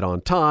went ahead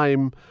on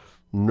time.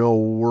 No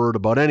word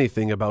about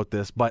anything about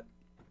this. But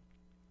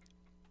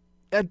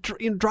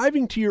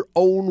driving to your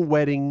own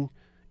wedding,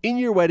 in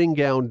your wedding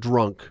gown,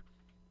 drunk,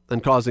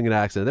 and causing an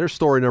accident. There's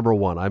story number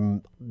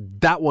 1.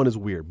 That one is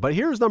weird. But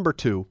here's number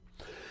 2.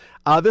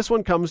 This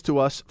one comes to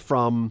us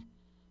from,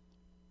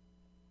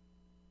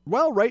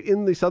 right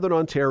in the Southern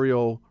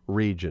Ontario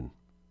region.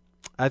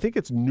 I think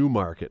it's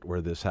Newmarket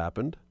where this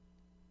happened.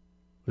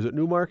 Is it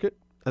Newmarket?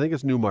 I think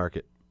it's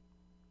Newmarket.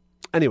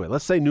 Anyway,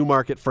 let's say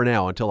Newmarket for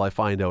now until I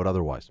find out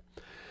otherwise.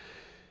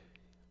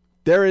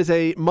 There is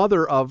a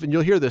mother of, and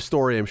you'll hear this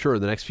story, I'm sure,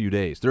 in the next few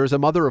days. There is a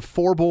mother of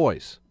 4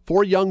 boys,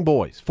 4 young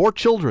boys, 4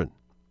 children,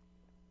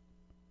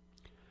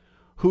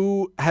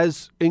 who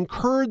has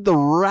incurred the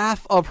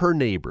wrath of her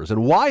neighbors.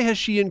 And why has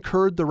she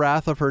incurred the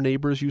wrath of her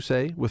neighbors, you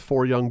say, with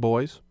 4 young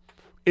boys?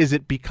 Is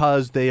it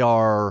because they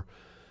are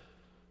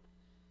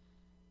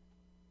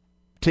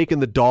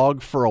taking the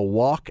dog for a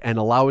walk and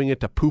allowing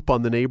it to poop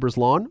on the neighbor's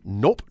lawn?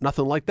 Nope,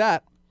 nothing like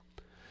that.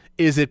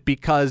 Is it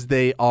because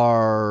they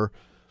are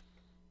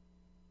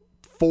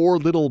 4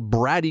 little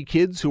bratty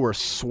kids who are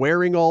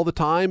swearing all the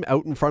time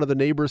out in front of the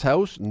neighbor's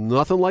house?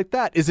 Nothing like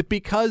that. Is it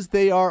because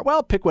they are,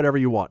 well, pick whatever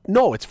you want.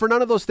 No, it's for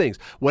none of those things.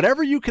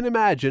 Whatever you can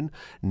imagine,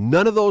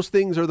 none of those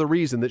things are the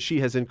reason that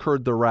she has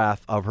incurred the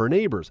wrath of her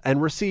neighbors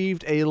and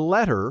received a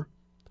letter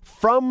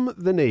from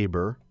the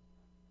neighbor.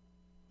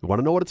 You want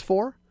to know what it's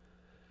for?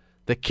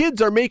 The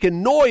kids are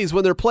making noise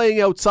when they're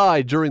playing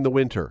outside during the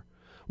winter.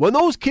 When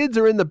those kids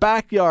are in the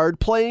backyard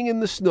playing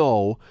in the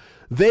snow,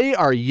 they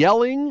are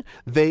yelling,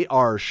 they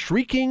are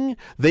shrieking,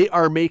 they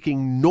are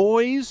making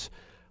noise.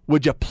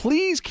 Would you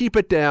please keep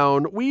it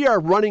down? We are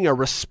running a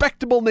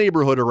respectable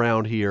neighborhood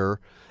around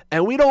here,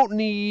 and we don't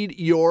need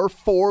your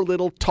 4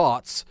 little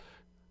tots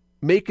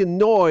making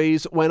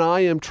noise when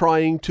I am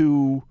trying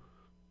to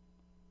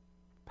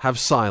have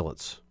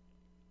silence.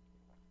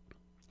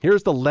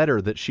 Here's the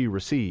letter that she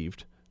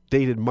received,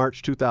 dated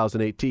March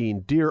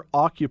 2018. Dear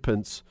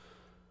occupants,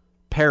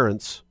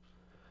 parents,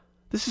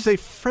 this is a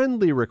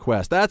friendly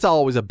request. That's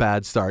always a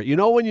bad start. You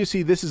know, when you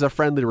see this is a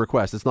friendly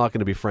request, it's not going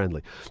to be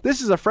friendly.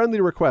 This is a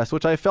friendly request,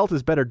 which I felt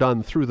is better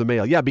done through the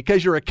mail. Yeah,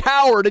 because you're a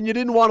coward and you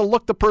didn't want to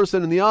look the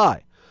person in the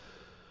eye.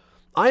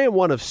 I am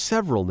one of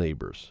several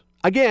neighbors.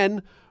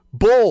 Again,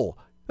 bull.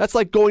 That's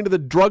like going to the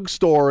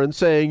drugstore and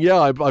saying, yeah,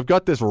 I've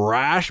got this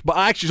rash. But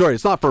actually, sorry,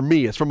 it's not for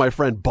me. It's for my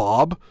friend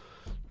Bob.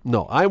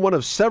 No, I'm one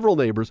of several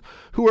neighbors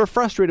who are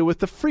frustrated with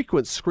the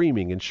frequent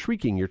screaming and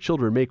shrieking your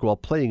children make while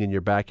playing in your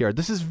backyard.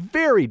 This is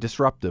very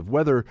disruptive,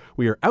 whether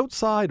we are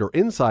outside or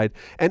inside,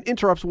 and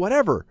interrupts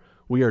whatever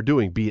we are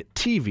doing, be it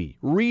TV,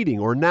 reading,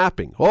 or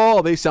napping.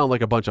 Oh, they sound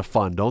like a bunch of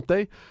fun, don't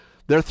they?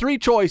 Their 3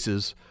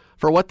 choices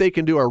for what they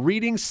can do are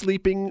reading,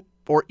 sleeping,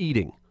 or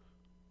eating.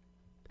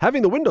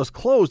 Having the windows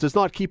closed does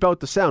not keep out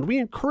the sound. We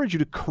encourage you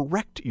to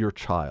correct your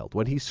child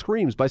when he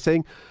screams by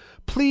saying,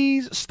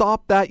 please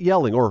stop that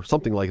yelling, or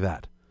something like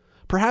that.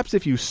 Perhaps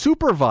if you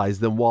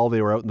supervise them while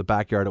they were out in the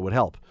backyard, it would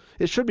help.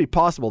 It should be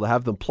possible to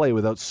have them play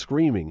without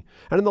screaming,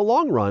 and in the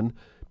long run,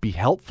 be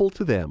helpful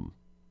to them.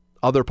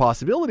 Other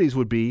possibilities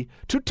would be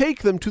to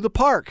take them to the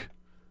park.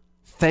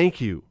 Thank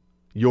you,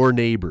 your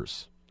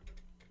neighbors.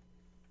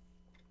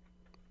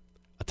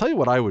 I'll tell you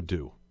what I would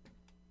do.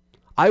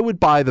 I would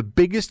buy the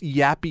biggest,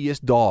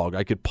 yappiest dog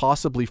I could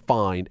possibly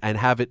find and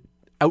have it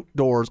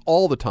outdoors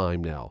all the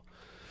time now.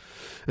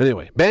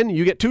 Anyway, Ben,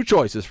 you get 2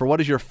 choices for what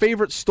is your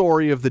favorite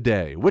story of the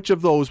day. Which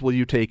of those will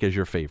you take as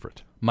your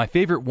favorite? My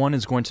favorite one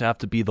is going to have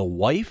to be the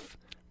wife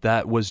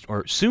that was,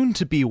 or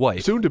soon-to-be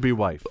wife. Soon-to-be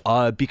wife.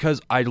 Because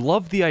I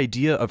love the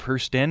idea of her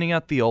standing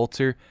at the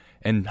altar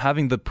and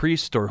having the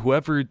priest or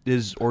whoever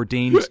is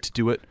ordained to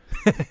do it.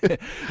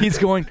 He's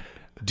going,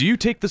 do you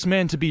take this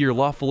man to be your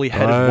lawfully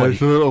headed wife? I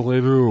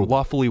certainly do.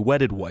 Lawfully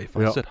wedded wife,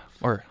 I said,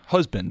 or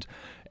husband.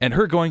 And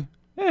her going,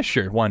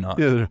 sure, why not?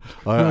 Yeah,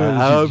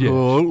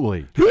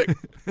 absolutely.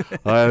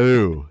 I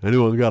do.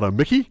 Anyone got a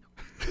Mickey?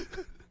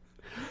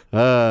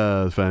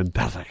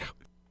 Fantastic.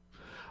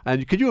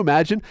 And could you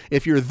imagine,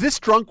 if you're this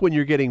drunk when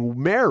you're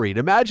getting married,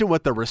 imagine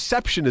what the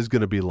reception is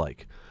going to be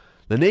like.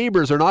 The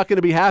neighbors are not going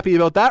to be happy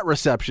about that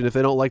reception if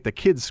they don't like the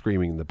kids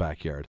screaming in the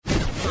backyard.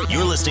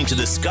 You're listening to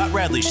The Scott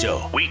Radley Show,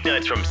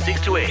 weeknights from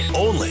 6 to 8,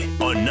 only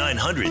on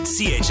 900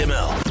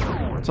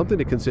 CHML. Something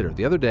to consider.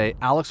 The other day,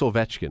 Alex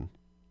Ovechkin,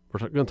 we're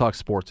going to talk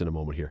sports in a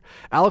moment here.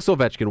 Alex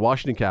Ovechkin,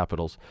 Washington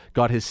Capitals,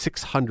 got his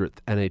 600th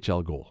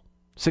NHL goal.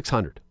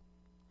 600.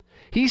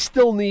 He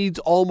still needs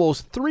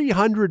almost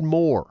 300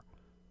 more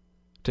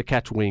to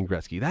catch Wayne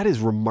Gretzky. That is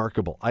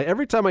remarkable.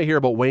 Every time I hear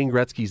about Wayne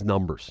Gretzky's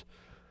numbers,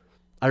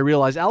 I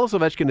realize Alex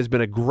Ovechkin has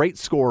been a great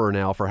scorer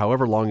now for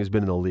however long he's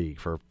been in the league,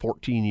 for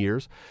 14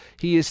 years.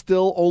 He is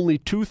still only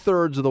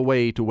 2/3 of the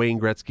way to Wayne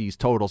Gretzky's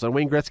totals, and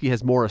Wayne Gretzky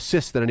has more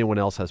assists than anyone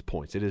else has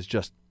points. It is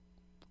just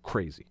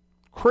crazy.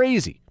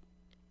 Crazy.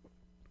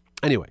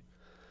 Anyway,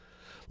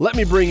 let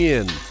me bring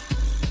in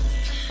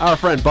our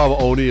friend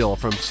Bubba O'Neil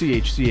from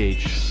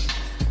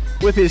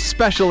CHCH with his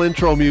special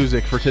intro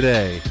music for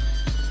today.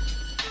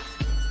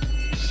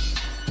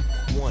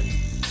 1,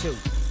 2,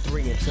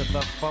 3 into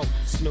the 4.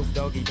 Snoop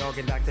Doggy Dogg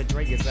and Dr.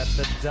 Dre is at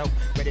the door,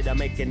 ready to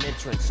make an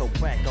entrance. So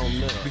back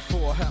on up.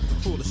 Before I have to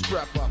pull the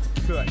strap off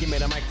the cut, give me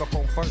the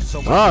microphone first. So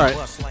all right,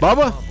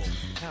 Bubba,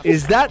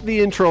 is that the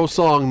intro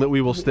song that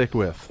we will stick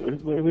with?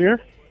 Here?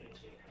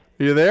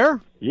 Are you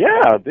there?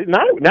 Yeah.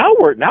 Now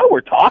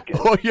we're talking.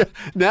 Oh yeah.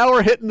 Now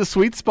we're hitting the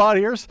sweet spot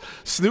here.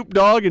 Snoop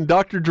Dogg and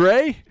Dr.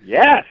 Dre.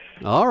 Yes.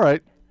 All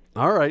right.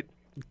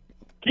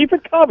 Keep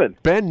it coming.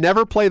 Ben,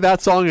 never play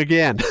that song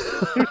again.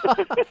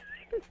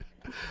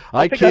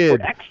 I think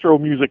kid. That's for extra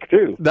music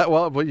too.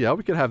 Well, yeah,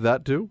 we could have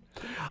that too.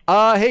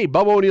 Hey,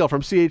 Bubba O'Neil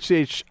from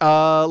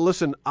CHCH.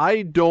 Listen,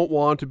 I don't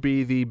want to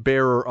be the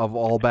bearer of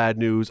all bad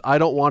news. I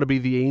don't want to be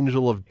the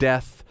angel of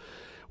death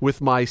with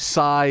my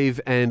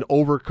scythe and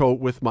overcoat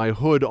with my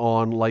hood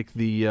on like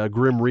the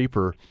Grim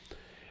Reaper.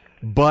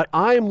 But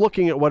I'm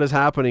looking at what is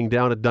happening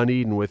down at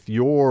Dunedin with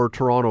your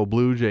Toronto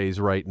Blue Jays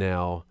right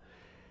now.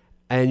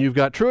 And you've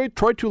got Troy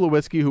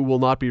Tulowitzki, who will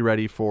not be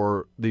ready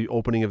for the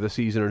opening of the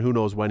season, and who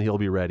knows when he'll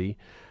be ready.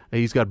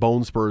 He's got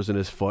bone spurs in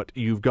his foot.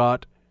 You've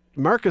got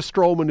Marcus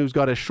Stroman, who's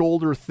got a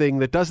shoulder thing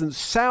that doesn't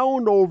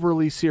sound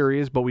overly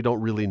serious, but we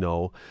don't really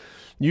know.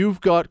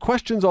 You've got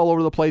questions all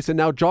over the place, and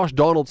now Josh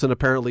Donaldson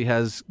apparently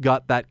has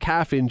got that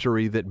calf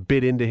injury that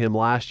bit into him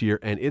last year,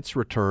 and it's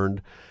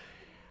returned.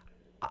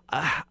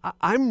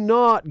 I'm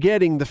not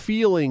getting the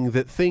feeling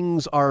that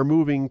things are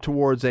moving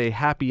towards a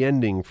happy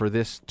ending for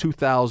this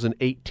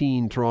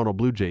 2018 Toronto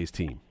Blue Jays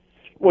team.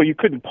 Well, you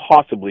couldn't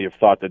possibly have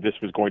thought that this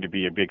was going to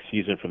be a big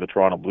season for the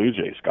Toronto Blue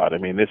Jays, Scott.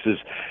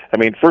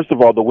 First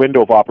of all, the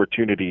window of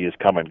opportunity is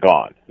come and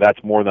gone.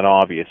 That's more than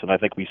obvious, and I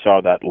think we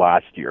saw that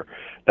last year,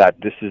 that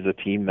this is a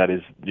team that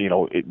is,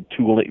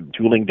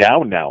 tooling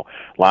down now.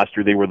 Last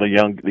year they were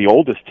the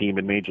oldest team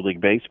in Major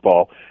League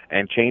Baseball,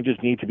 and changes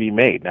need to be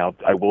made. Now,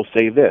 I will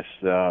say this,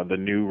 the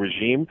new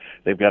regime,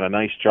 they've got a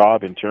nice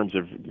job in terms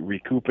of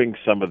recouping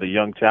some of the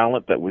young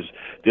talent that was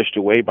dished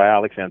away by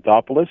Alex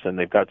Anthopoulos, and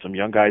they've got some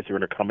young guys who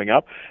are coming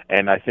up.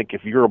 And I think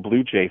if you're a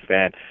Blue Jay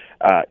fan,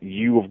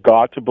 you have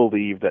got to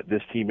believe that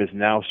this team is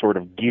now sort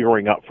of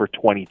gearing up for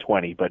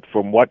 2020. But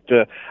from what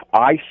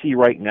I see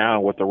right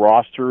now, what the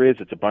roster is,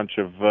 it's a bunch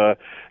of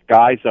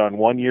guys on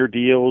one-year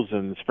deals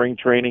and spring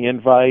training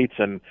invites.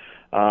 And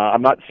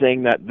I'm not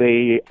saying that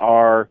they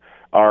are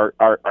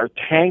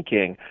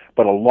tanking,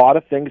 but a lot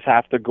of things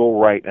have to go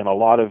right, and a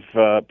lot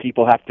of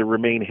people have to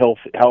remain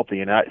healthy,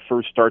 and that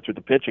first starts with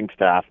the pitching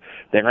staff.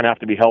 They're going to have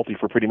to be healthy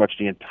for pretty much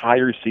the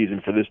entire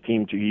season for this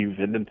team to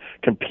even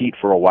compete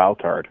for a wild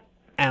card.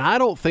 And I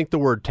don't think the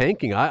word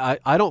tanking, I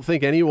don't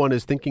think anyone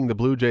is thinking the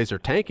Blue Jays are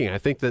tanking. I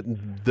think that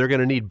they're going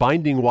to need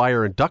binding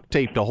wire and duct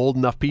tape to hold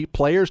enough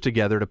players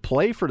together to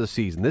play for the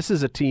season. This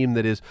is a team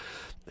that is...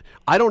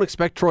 I don't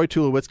expect Troy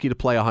Tulowitzki to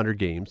play 100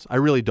 games. I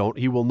really don't.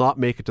 He will not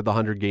make it to the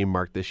 100-game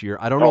mark this year.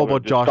 I don't know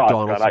about Josh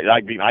Donaldson.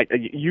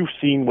 You've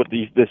seen what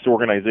this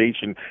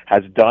organization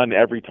has done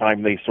every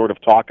time they sort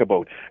of talk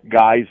about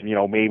guys,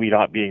 maybe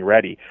not being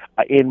ready.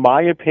 In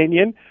my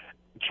opinion,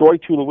 Troy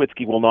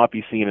Tulowitzki will not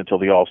be seen until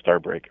the All-Star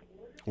break.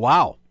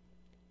 Wow.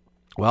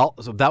 Well,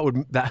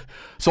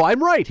 so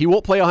I'm right. He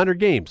won't play 100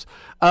 games.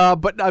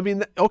 But I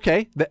mean,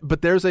 okay.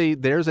 But there's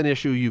an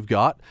issue you've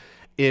got.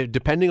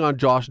 Depending on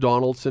Josh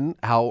Donaldson,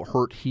 how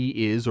hurt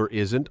he is or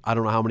isn't, I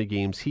don't know how many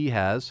games he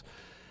has.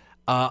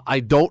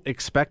 I don't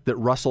expect that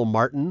Russell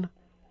Martin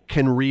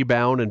can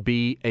rebound and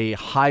be a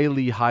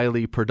highly,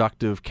 highly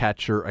productive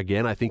catcher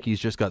again. I think he's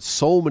just got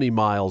so many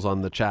miles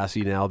on the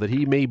chassis now that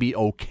he may be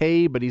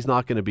okay, but he's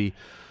not going to be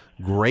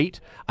great.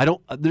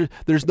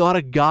 There's not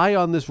a guy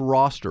on this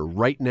roster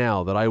right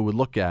now that I would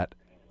look at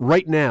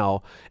right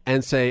now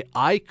and say,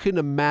 I can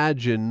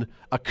imagine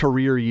a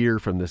career year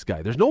from this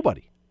guy. There's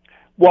nobody.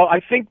 Well,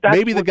 I think that's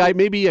maybe the guy,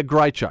 maybe a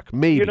Greichuk,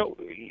 maybe.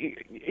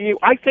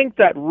 I think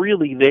that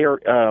really they're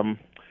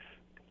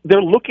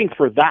looking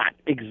for that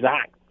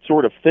exact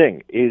sort of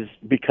thing, is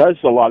because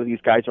a lot of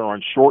these guys are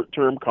on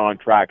short-term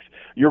contracts.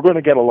 You're going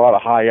to get a lot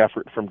of high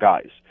effort from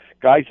guys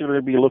that are going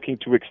to be looking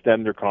to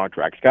extend their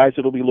contracts, guys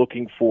that will be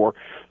looking for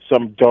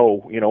some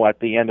dough, at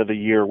the end of the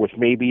year with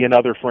maybe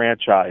another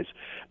franchise.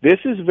 This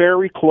is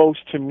very close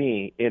to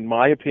me, in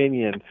my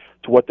opinion,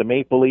 to what the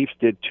Maple Leafs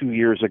did 2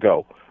 years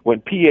ago,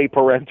 when P.A.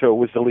 Parento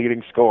was the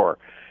leading scorer.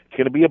 It's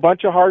going to be a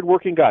bunch of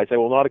hard-working guys. I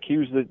will not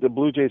accuse the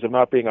Blue Jays of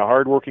not being a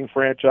hard-working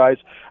franchise.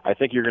 I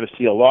think you're going to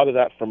see a lot of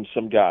that from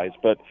some guys.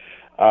 But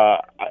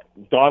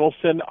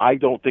Donaldson, I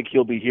don't think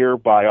he'll be here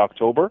by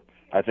October.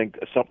 I think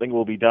something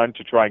will be done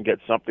to try and get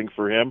something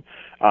for him.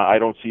 I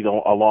don't see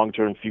a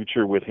long-term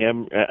future with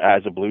him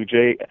as a Blue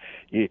Jay.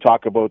 You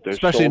talk about the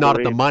especially not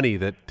at the money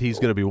that he's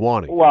going to be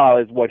wanting. Well,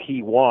 it's what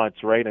he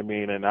wants, right? I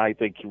mean, and I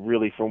think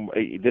really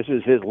this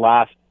is his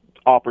last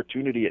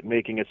opportunity at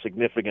making a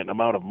significant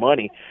amount of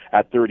money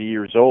at 30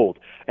 years old.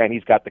 And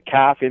he's got the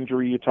calf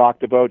injury you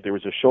talked about. There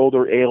was a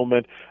shoulder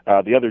ailment.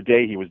 The other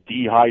day he was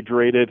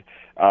dehydrated.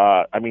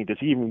 Does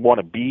he even want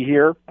to be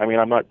here? I mean,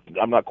 I'm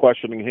not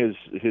questioning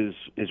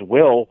his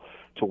will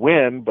to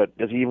win, but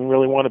does he even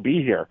really want to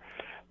be here?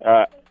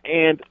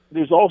 And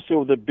there's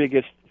also the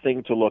biggest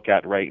thing to look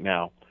at right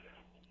now.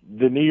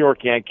 The New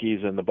York Yankees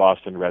and the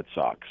Boston Red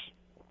Sox.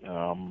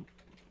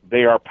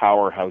 They are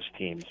powerhouse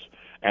teams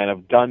and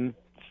have done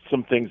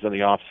some things in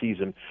the off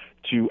season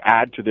to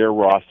add to their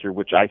roster,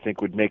 which I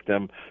think would make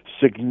them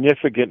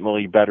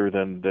significantly better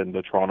than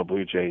the Toronto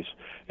Blue Jays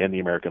in the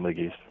American League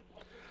East.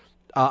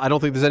 I don't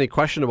think there's any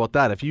question about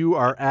that. If you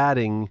are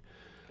adding,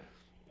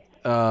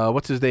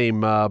 what's his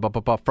name,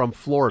 from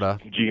Florida?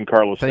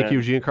 Giancarlo Stanton. Thank you,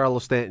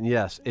 Giancarlo Stanton,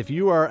 yes. If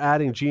you are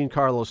adding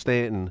Giancarlo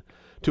Stanton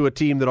to a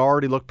team that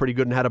already looked pretty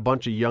good and had a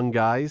bunch of young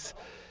guys,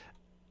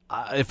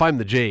 if I'm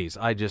the Jays,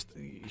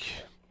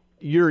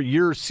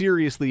 you're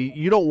seriously,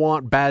 you don't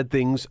want bad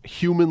things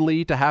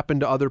humanly to happen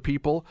to other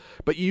people,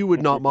 but you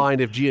would not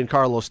mind if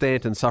Giancarlo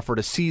Stanton suffered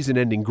a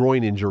season-ending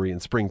groin injury in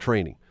spring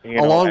training,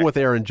 along with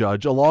Aaron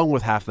Judge, along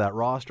with half that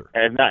roster.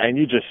 And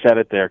you just said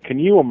it there. Can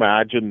you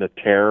imagine the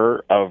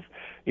terror of,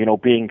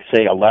 being,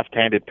 say, a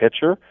left-handed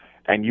pitcher,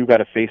 and you got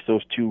to face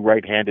those two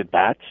right-handed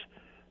bats?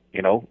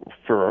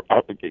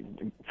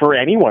 For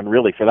anyone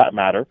really, for that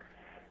matter.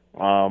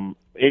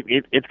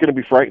 It's going to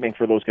be frightening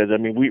for those guys. I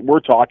mean,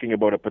 we're talking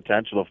about a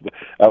potential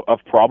of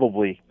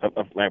probably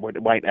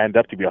it might end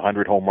up to be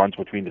 100 home runs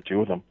between the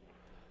two of them.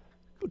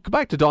 Go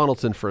back to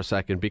Donaldson for a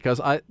second,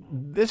 because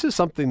this is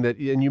something that,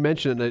 and you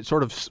mentioned it, it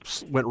sort of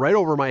went right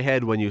over my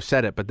head when you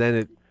said it, but then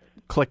it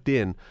clicked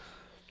in.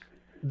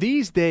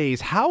 These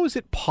days, how is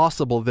it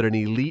possible that an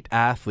elite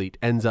athlete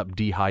ends up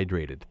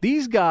dehydrated?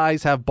 These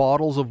guys have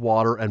bottles of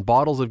water and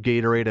bottles of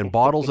Gatorade and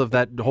bottles of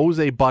that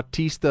Jose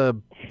Bautista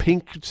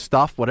pink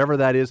stuff, whatever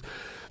that is.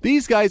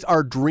 These guys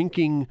are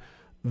drinking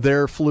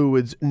their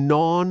fluids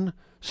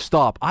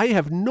non-stop. I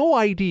have no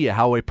idea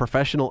how a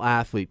professional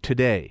athlete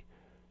today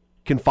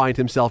can find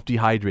himself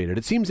dehydrated.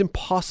 It seems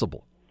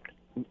impossible.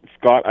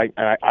 Scott,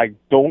 I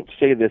don't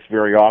say this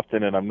very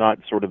often, and I'm not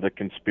sort of the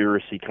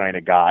conspiracy kind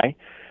of guy.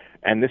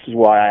 And this is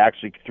why I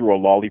actually threw a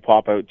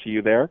lollipop out to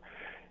you there,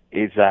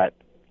 is that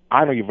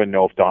I don't even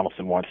know if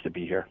Donaldson wants to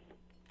be here.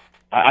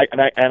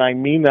 I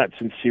mean that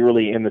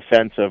sincerely, in the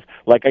sense of,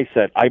 like I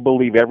said, I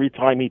believe every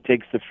time he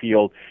takes the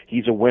field,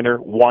 he's a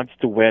winner, wants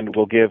to win,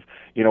 will give,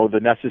 the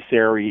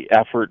necessary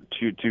effort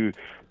to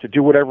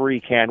do whatever he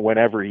can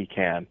whenever he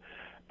can.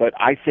 But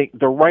I think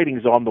the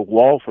writing's on the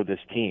wall for this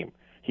team.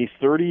 He's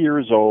 30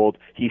 years old.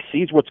 He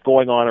sees what's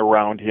going on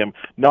around him,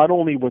 not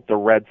only with the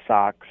Red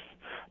Sox,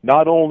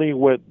 not only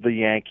with the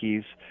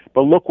Yankees,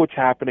 but look what's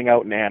happening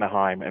out in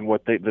Anaheim and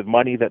what the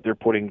money that they're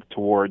putting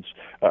towards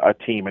a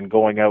team and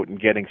going out and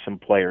getting some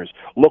players.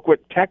 Look what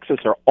Texas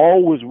are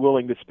always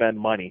willing to spend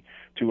money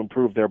to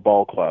improve their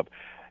ball club.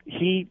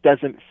 He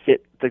doesn't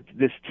fit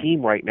this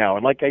team right now.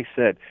 And like I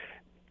said,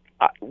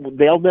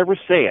 they'll never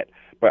say it,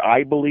 but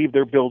I believe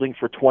they're building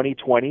for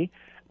 2020.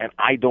 And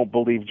I don't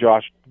believe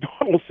Josh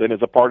Donaldson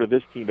is a part of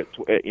this team in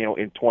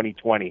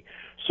 2020.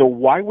 So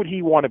why would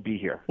he want to be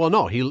here? Well,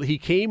 no, he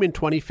came in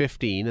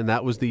 2015, and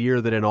that was the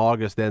year that in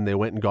August then they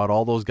went and got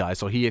all those guys.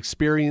 So he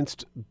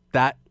experienced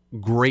that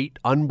great,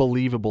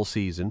 unbelievable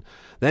season.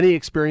 Then he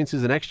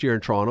experiences the next year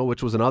in Toronto,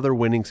 which was another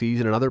winning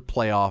season, another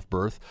playoff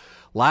berth.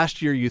 Last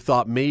year you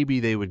thought maybe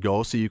they would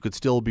go, so you could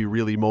still be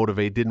really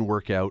motivated. Didn't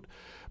work out.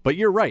 But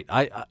you're right.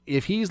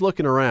 If he's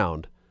looking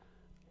around,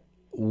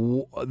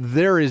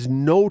 there is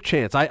no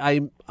chance.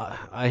 I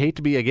hate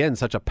to be, again,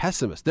 such a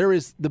pessimist.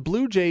 The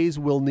Blue Jays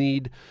will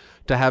need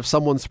to have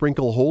someone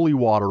sprinkle holy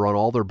water on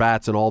all their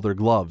bats and all their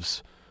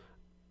gloves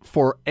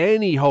for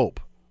any hope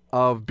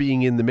of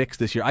being in the mix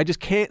this year. I just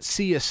can't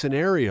see a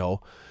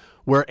scenario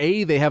where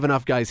they have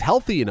enough guys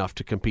healthy enough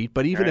to compete,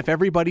 but even if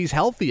everybody's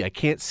healthy, I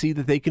can't see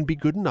that they can be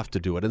good enough to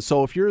do it. And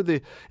so if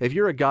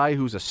you're a guy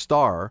who's a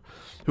star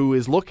who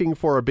is looking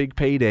for a big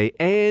payday,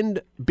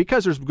 and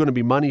because there's going to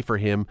be money for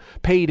him,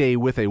 payday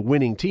with a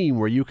winning team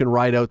where you can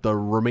ride out the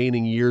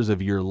remaining years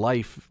of your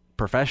life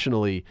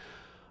professionally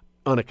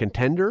on a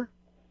contender,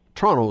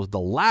 Toronto is the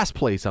last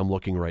place I'm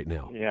looking right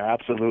now. Yeah,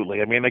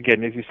 absolutely. I mean,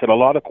 again, as you said, a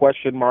lot of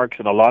question marks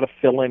and a lot of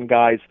fill-in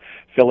guys,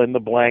 fill in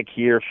the blank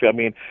here. I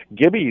mean,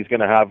 Gibby's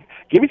got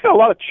a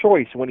lot of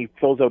choice when he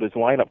fills out his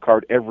lineup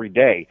card every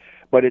day.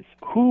 But it's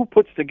who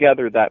puts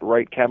together that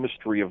right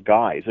chemistry of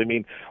guys. I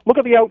mean, look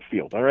at the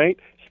outfield, all right?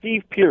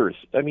 Steve Pearce,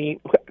 I mean,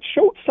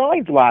 showed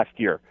signs last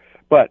year.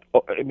 But,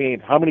 I mean,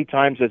 how many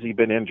times has he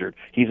been injured?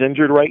 He's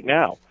injured right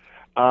now.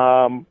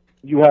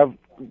 You have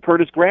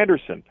Curtis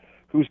Granderson,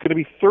 who's going to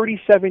be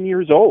 37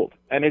 years old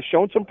and has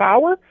shown some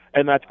power,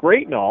 and that's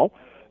great and all,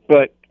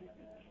 but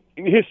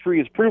history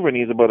has proven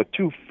he's about a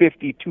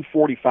 250,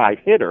 245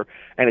 hitter,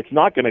 and it's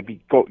not going to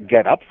go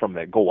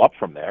up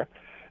from there.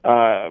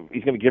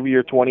 He's going to give you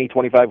your 20,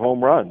 25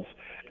 home runs.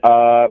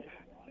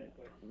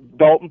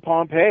 Dalton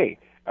Pompey,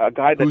 a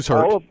guy that's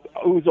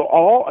who's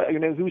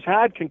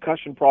had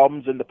concussion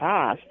problems in the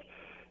past.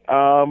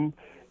 Randall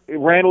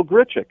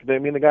Grichuk,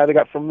 the guy they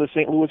got from the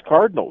St. Louis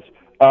Cardinals.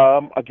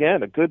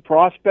 Again, a good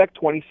prospect,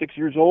 26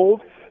 years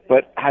old,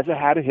 but hasn't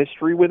had a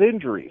history with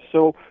injuries.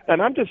 So, and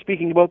I'm just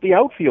speaking about the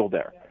outfield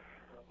there,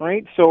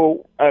 right?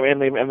 So,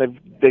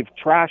 they've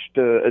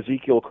trashed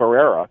Ezekiel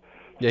Carrera.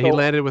 Yeah, he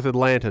landed with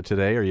Atlanta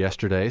today or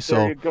yesterday. So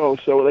there you go.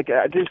 So,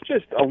 there's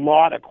just a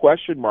lot of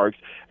question marks,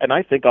 and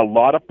I think a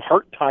lot of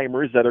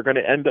part-timers that are going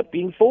to end up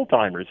being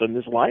full-timers in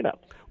this lineup.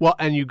 Well,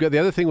 and you got the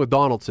other thing with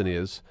Donaldson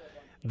is,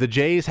 the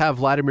Jays have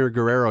Vladimir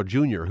Guerrero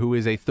Jr., who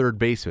is a third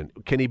baseman.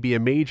 Can he be a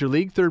major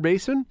league third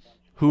baseman?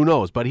 Who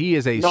knows? But he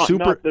is no,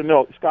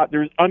 Scott.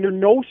 There's under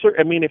no.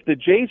 If the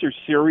Jays are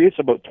serious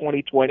about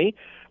 2020,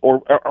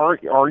 or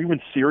are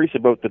even serious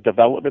about the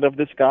development of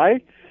this guy,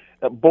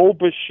 Bo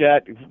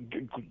Bichette,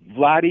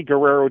 Vladdy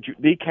Guerrero,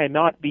 they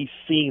cannot be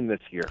seen this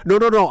year.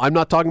 No. I'm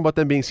not talking about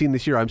them being seen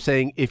this year. I'm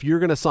saying if you're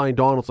going to sign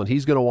Donaldson,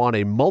 he's going to want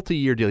a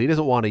multi-year deal. He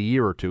doesn't want a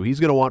year or two. He's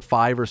going to want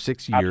 5 or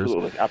 6 years.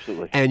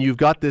 Absolutely. And you've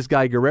got this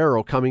guy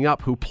Guerrero coming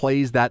up who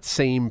plays that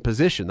same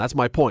position. That's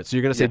my point. So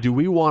you're going to say, do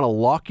we want to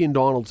lock in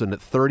Donaldson at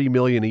 $30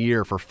 million a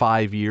year for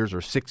 5 years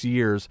or 6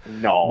 years?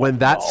 No. When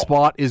that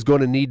spot is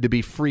going to need to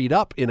be freed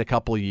up in a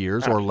couple of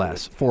years or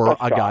less for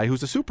a guy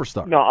who's a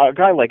superstar. No, a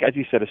guy like, as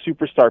you said, a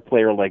superstar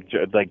player like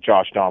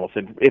Josh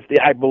Donaldson.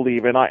 I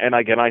believe, and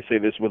again I say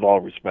this with all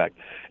respect,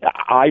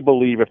 I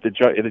believe if the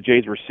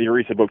Jays were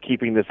serious about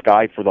keeping this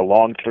guy for the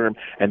long term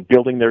and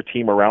building their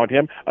team around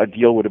him, a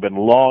deal would have been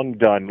long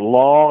done,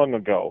 long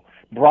ago,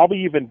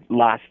 probably even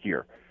last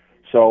year.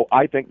 So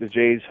I think the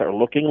Jays are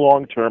looking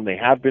long term. They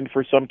have been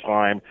for some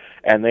time,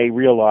 and they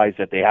realize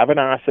that they have an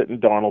asset in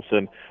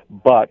Donaldson,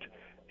 but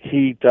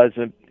he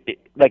doesn't.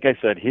 Like I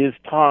said, his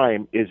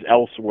time is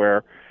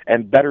elsewhere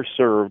and better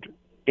served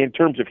in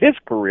terms of his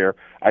career,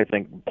 I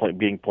think,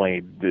 being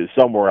played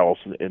somewhere else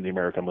in the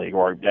American League,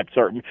 or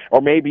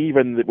maybe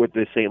even with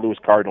the St. Louis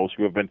Cardinals,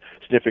 who have been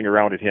sniffing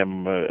around at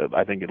him,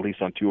 I think, at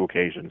least on 2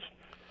 occasions.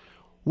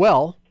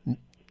 Well,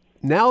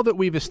 now that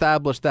we've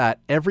established that,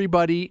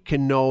 everybody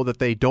can know that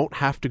they don't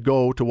have to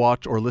go to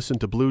watch or listen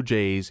to Blue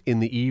Jays in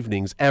the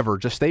evenings ever.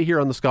 Just stay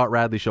here on the Scott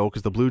Radley Show,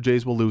 because the Blue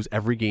Jays will lose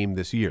every game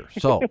this year.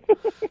 So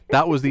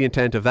that was the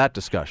intent of that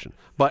discussion.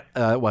 But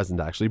it wasn't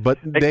actually. But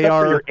they Except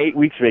are for your 8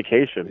 weeks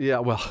vacation. Yeah,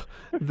 well,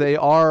 they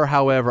are.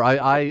 However,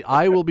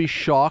 I will be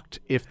shocked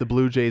if the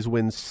Blue Jays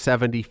win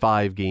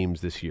 75 games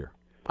this year.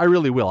 I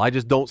really will. I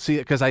just don't see it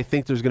because I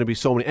think there's going to be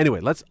so many.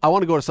 Anyway, I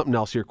want to go to something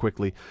else here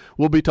quickly.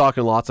 We'll be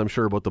talking lots, I'm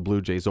sure, about the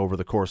Blue Jays over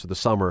the course of the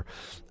summer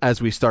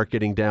as we start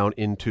getting down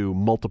into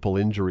multiple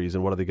injuries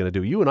and what are they going to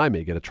do. You and I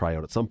may get a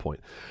tryout at some point.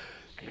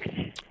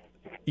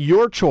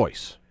 Your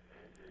choice.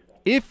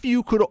 If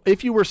you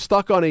were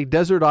stuck on a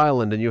desert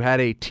island and you had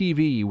a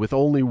TV with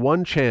only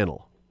one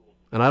channel,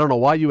 and I don't know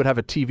why you would have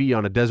a TV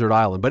on a desert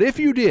island, but if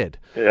you did,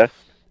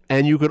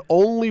 and you could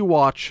only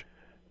watch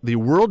the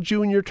World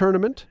Junior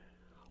Tournament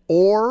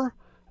or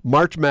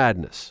March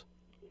Madness,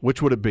 which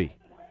would it be?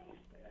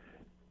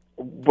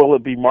 Will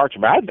it be March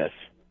Madness?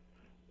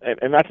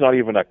 And that's not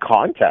even a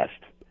contest.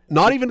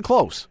 Not even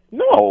close.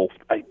 No.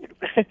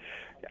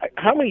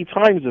 How many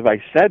times have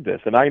I said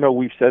this? And I know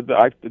we've said that,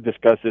 I've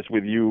discussed this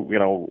with you,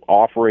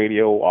 off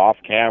radio, off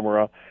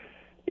camera.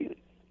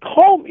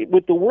 Call me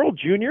with the World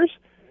Juniors.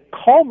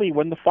 Call me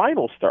when the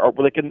finals start, or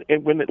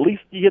when at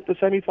least you hit the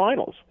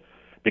semifinals.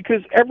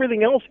 Because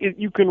everything else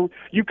you can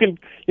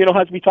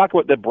as we talk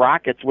about the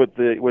brackets with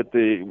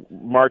the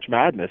March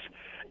Madness,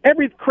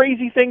 every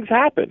crazy things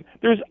happen.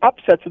 There's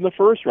upsets in the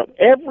first round.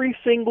 Every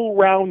single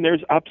round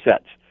there's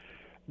upsets.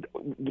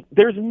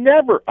 There's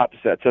never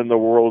upsets in the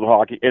World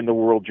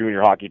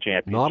Junior Hockey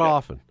Championship. Not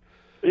often.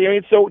 I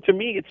mean, so to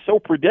me, it's so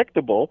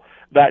predictable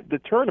that the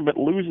tournament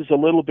loses a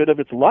little bit of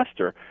its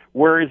luster.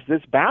 Whereas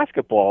this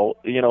basketball,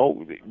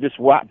 it's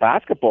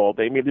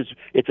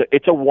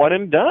a one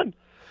and done.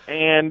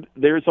 And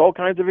there's all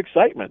kinds of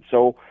excitement.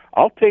 So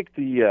I'll take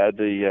the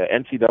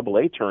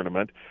NCAA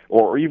tournament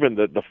or even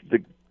the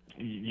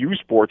U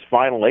Sports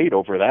Final 8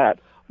 over that.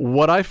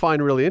 What I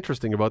find really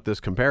interesting about this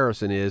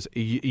comparison is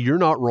you're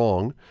not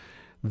wrong.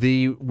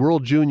 The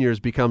World Juniors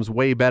becomes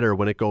way better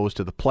when it goes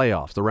to the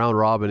playoffs. The round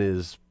robin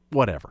is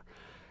whatever.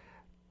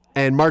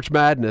 And March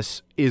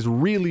Madness is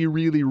really,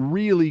 really,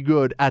 really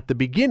good at the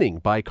beginning,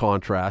 by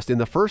contrast, in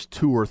the first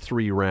 2 or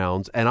 3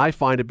 rounds. And I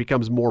find it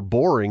becomes more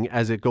boring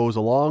as it goes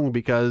along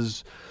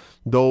because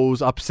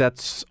those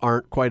upsets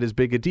aren't quite as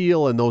big a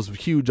deal and those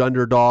huge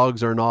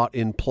underdogs are not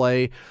in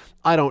play.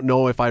 I don't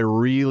know if I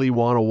really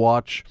want to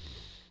watch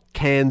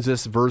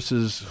Kansas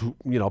versus,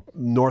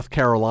 North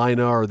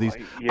Carolina or these.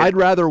 Yeah. I'd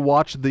rather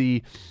watch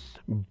the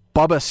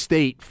Bubba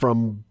State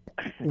from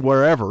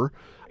wherever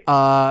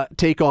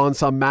take on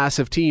some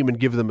massive team and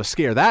give them a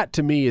scare. That,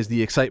 to me, is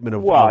the excitement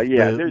of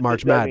the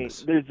March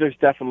Madness. There's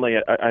definitely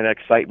an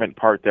excitement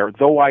part there,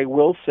 though I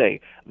will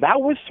say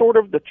that was sort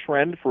of the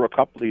trend for a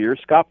couple of years,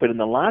 Scott, but in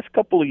the last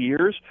couple of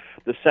years,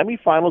 the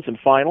semifinals and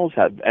final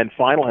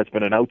has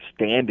been an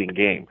outstanding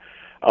game.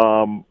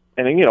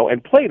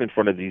 And played in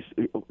front of these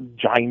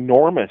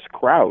ginormous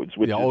crowds,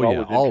 which is always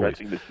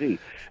interesting to see.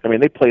 I mean,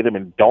 they play them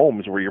in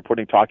domes where you're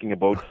talking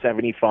about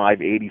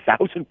 75,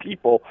 80,000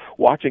 people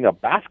watching a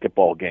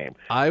basketball game.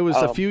 I was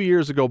a few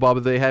years ago,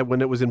 Bob, they had,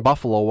 when it was in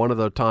Buffalo, one of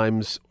the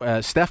times,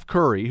 Steph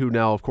Curry, who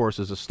now, of course,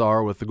 is a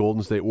star with the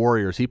Golden State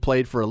Warriors, he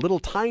played for a little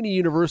tiny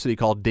university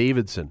called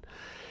Davidson.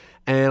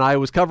 And I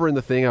was covering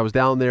the thing. I was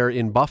down there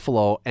in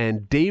Buffalo,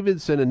 and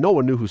Davidson, and no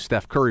one knew who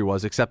Steph Curry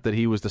was, except that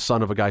he was the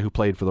son of a guy who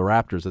played for the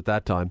Raptors at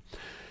that time.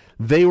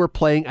 They were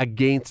playing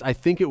against, I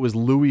think it was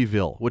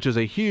Louisville, which is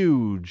a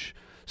huge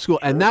school.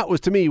 Sure. And that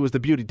was, to me, was the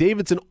beauty.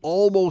 Davidson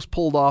almost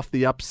pulled off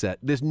the upset.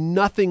 This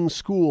nothing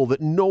school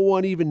that no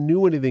one even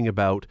knew anything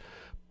about.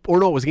 Or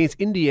no, it was against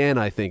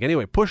Indiana, I think.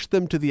 Anyway, pushed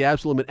them to the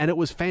absolute limit, and it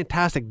was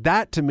fantastic.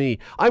 That, to me,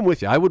 I'm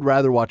with you. I would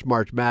rather watch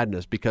March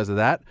Madness because of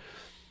that.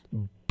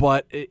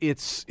 But it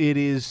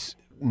is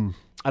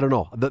I don't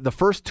know. The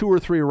first 2 or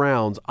 3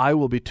 rounds, I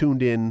will be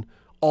tuned in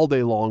all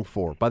day long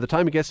for. By the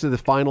time it gets to the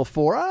final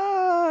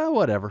 4,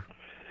 whatever.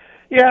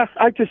 Yeah,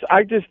 I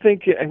just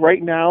think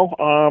right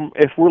now,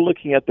 if we're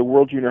looking at the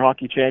World Junior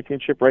Hockey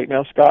Championship right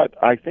now, Scott,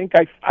 I think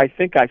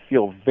I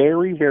feel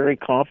very, very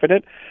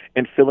confident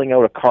in filling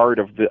out a card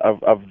of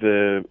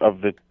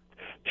the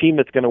team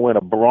that's going to win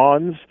a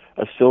bronze,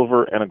 a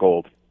silver, and a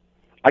gold.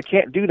 I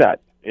can't do that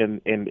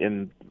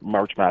in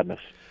March Madness.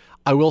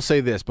 I will say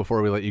this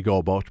before we let you go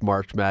about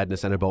March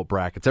Madness and about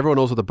brackets. Everyone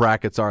knows what the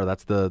brackets are.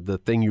 That's the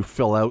thing you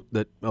fill out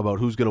about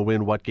who's going to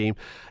win what game.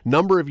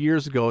 Number of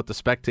years ago at The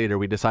Spectator,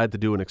 we decided to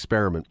do an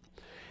experiment.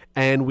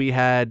 And we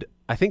had,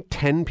 I think,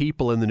 10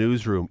 people in the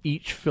newsroom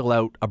each fill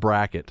out a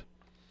bracket.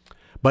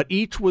 But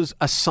each was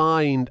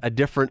assigned a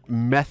different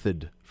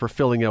method for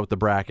filling out the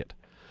bracket.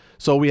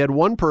 So we had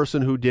one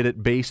person who did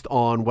it based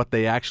on what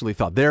they actually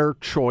thought, their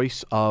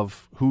choice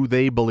of who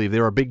they believe.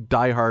 They were a big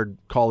diehard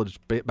college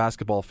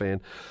basketball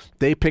fan.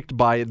 They picked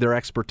by their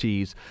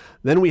expertise.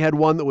 Then we had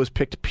one that was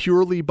picked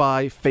purely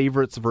by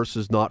favorites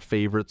versus not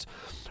favorites.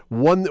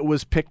 One that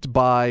was picked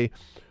by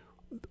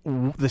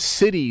the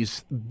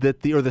cities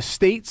or the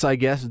states, I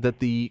guess, that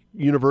the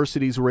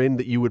universities were in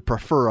that you would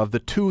prefer. Of the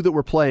 2 that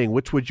were playing,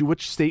 which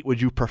state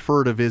would you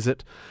prefer to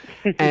visit?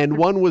 And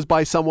one was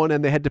by someone,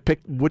 and they had to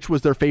pick which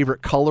was their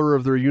favorite color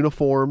of their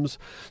uniforms.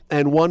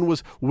 And one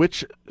was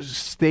which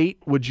state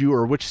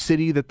or which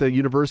city that the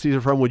universities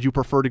are from would you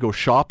prefer to go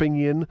shopping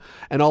in,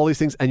 and all these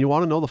things. And you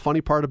want to know the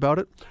funny part about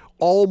it?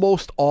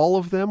 Almost all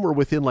of them were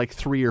within like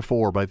 3 or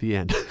 4 by the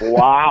end.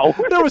 Wow.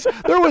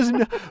 there was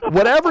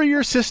whatever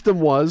your system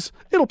was,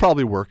 it'll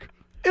probably work.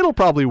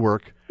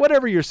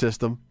 Whatever your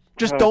system.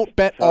 Just don't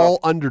bet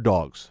all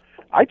underdogs.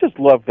 I just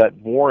love that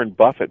Warren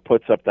Buffett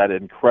puts up that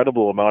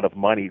incredible amount of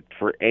money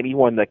for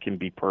anyone that can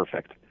be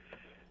perfect.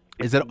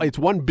 It's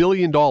 $1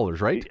 billion,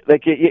 right?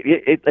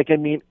 I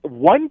mean,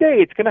 one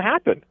day it's going to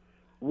happen.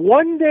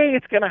 One day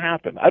it's going to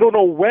happen. I don't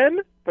know when,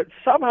 but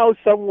somehow,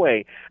 some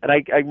way. And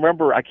I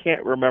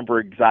can't remember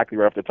exactly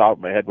right off the top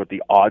of my head what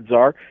the odds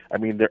are. I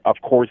mean, they're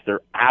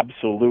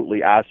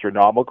absolutely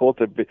astronomical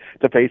to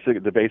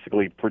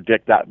basically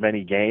predict that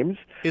many games.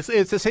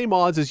 It's the same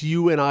odds as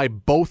you and I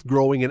both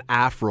growing an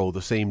afro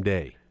the same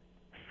day.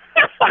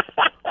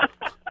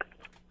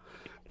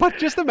 But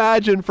just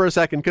imagine for a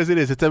second, because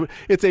it's a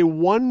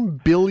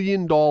 $1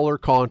 billion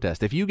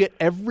contest. If you get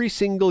every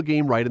single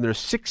game right, and there's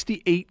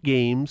 68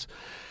 games,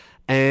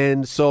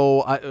 and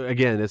so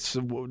again, it's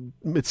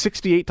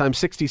 68 times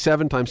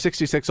 67 times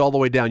 66 all the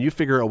way down. You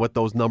figure out what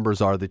those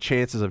numbers are, the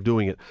chances of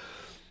doing it.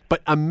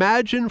 But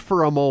imagine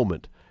for a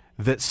moment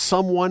that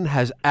someone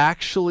has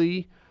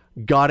actually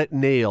got it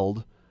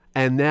nailed,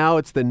 and now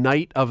it's the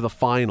night of the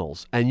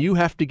finals, and you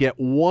have to get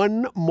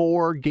one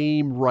more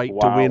game right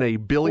to win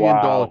 $1 billion.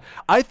 Wow.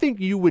 I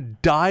think you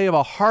would die of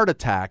a heart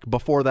attack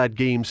before that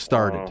game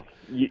started.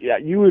 Yeah,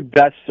 you would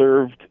best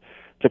served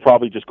to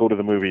probably just go to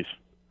the movies.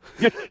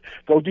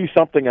 Go do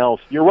something else.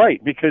 You're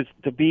right, because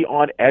to be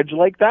on edge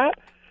like that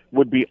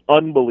would be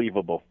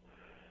unbelievable.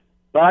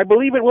 But I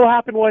believe it will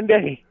happen one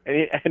day,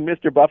 and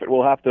Mr. Buffett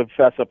will have to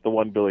fess up the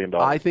 $1 billion.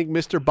 I think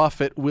Mr.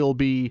 Buffett will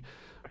be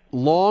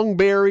long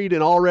buried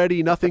and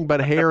already nothing but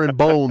hair and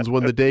bones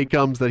when the day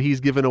comes that he's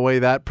giving away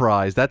that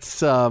prize.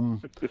 That's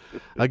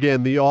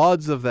again, the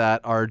odds of that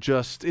are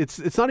just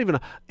it's not even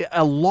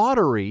a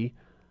lottery.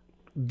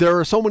 There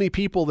are so many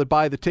people that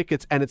buy the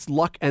tickets, and it's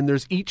luck, and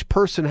there's each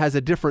person has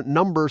a different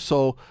number.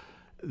 So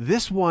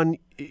this one,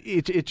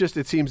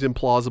 it seems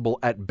implausible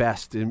at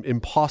best.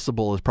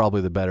 Impossible is probably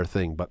the better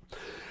thing, but.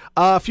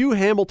 A few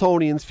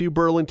Hamiltonians, few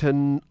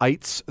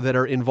Burlingtonites that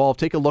are involved.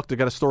 Take a look. They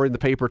got a story in the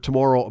paper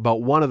tomorrow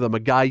about one of them, a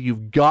guy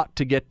you've got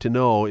to get to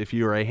know if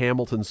you're a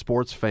Hamilton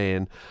sports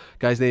fan.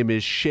 Guy's name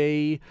is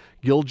Shea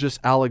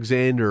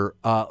Gilgeous-Alexander.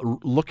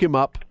 Look him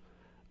up.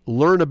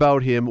 Learn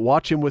about him.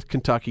 Watch him with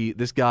Kentucky.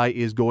 This guy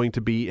is going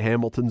to be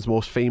Hamilton's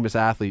most famous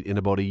athlete in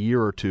about a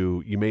year or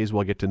two. You may as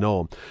well get to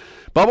know him.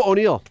 Bubba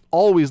O'Neil,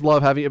 always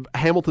love having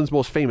Hamilton's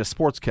most famous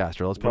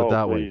sportscaster. Let's put it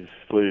that way.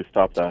 Please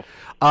stop that.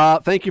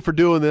 Thank you for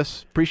doing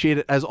this. Appreciate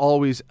it as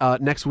always.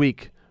 Next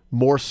week,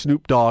 more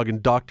Snoop Dogg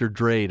and Dr.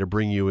 Dre to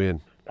bring you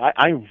in.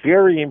 I'm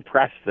very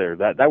impressed there.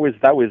 That was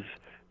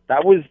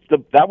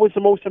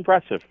the most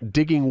impressive.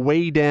 Digging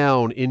way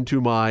down into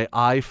my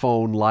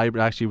iPhone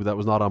library. Actually, that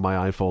was not on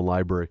my iPhone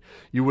library.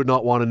 You would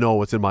not want to know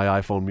what's in my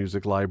iPhone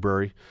music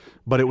library.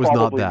 But it was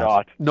Probably not that.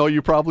 Not. No,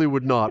 you probably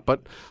would not. But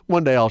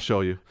one day I'll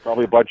show you.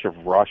 Probably a bunch of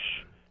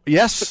Rush.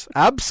 Yes,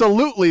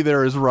 absolutely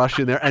there is Rush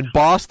in there. And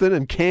Boston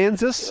and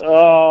Kansas.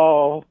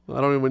 Oh. I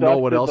don't even know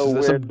what else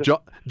is there. Some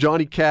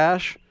Johnny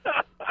Cash.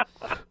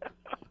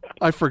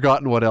 I've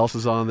forgotten what else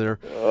is on there.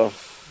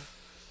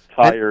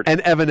 Tired. And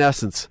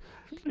Evanescence.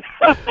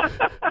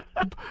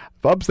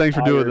 Bubs, thanks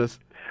for doing this.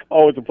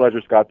 Always a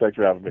pleasure, Scott. Thanks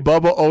for having me.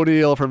 Bubba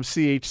O'Neil from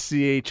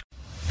CHCH.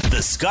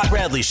 The Scott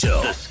Radley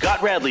Show. The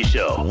Scott Radley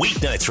Show.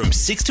 Weeknights from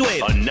 6 to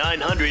 8 on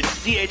 900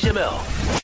 CHML.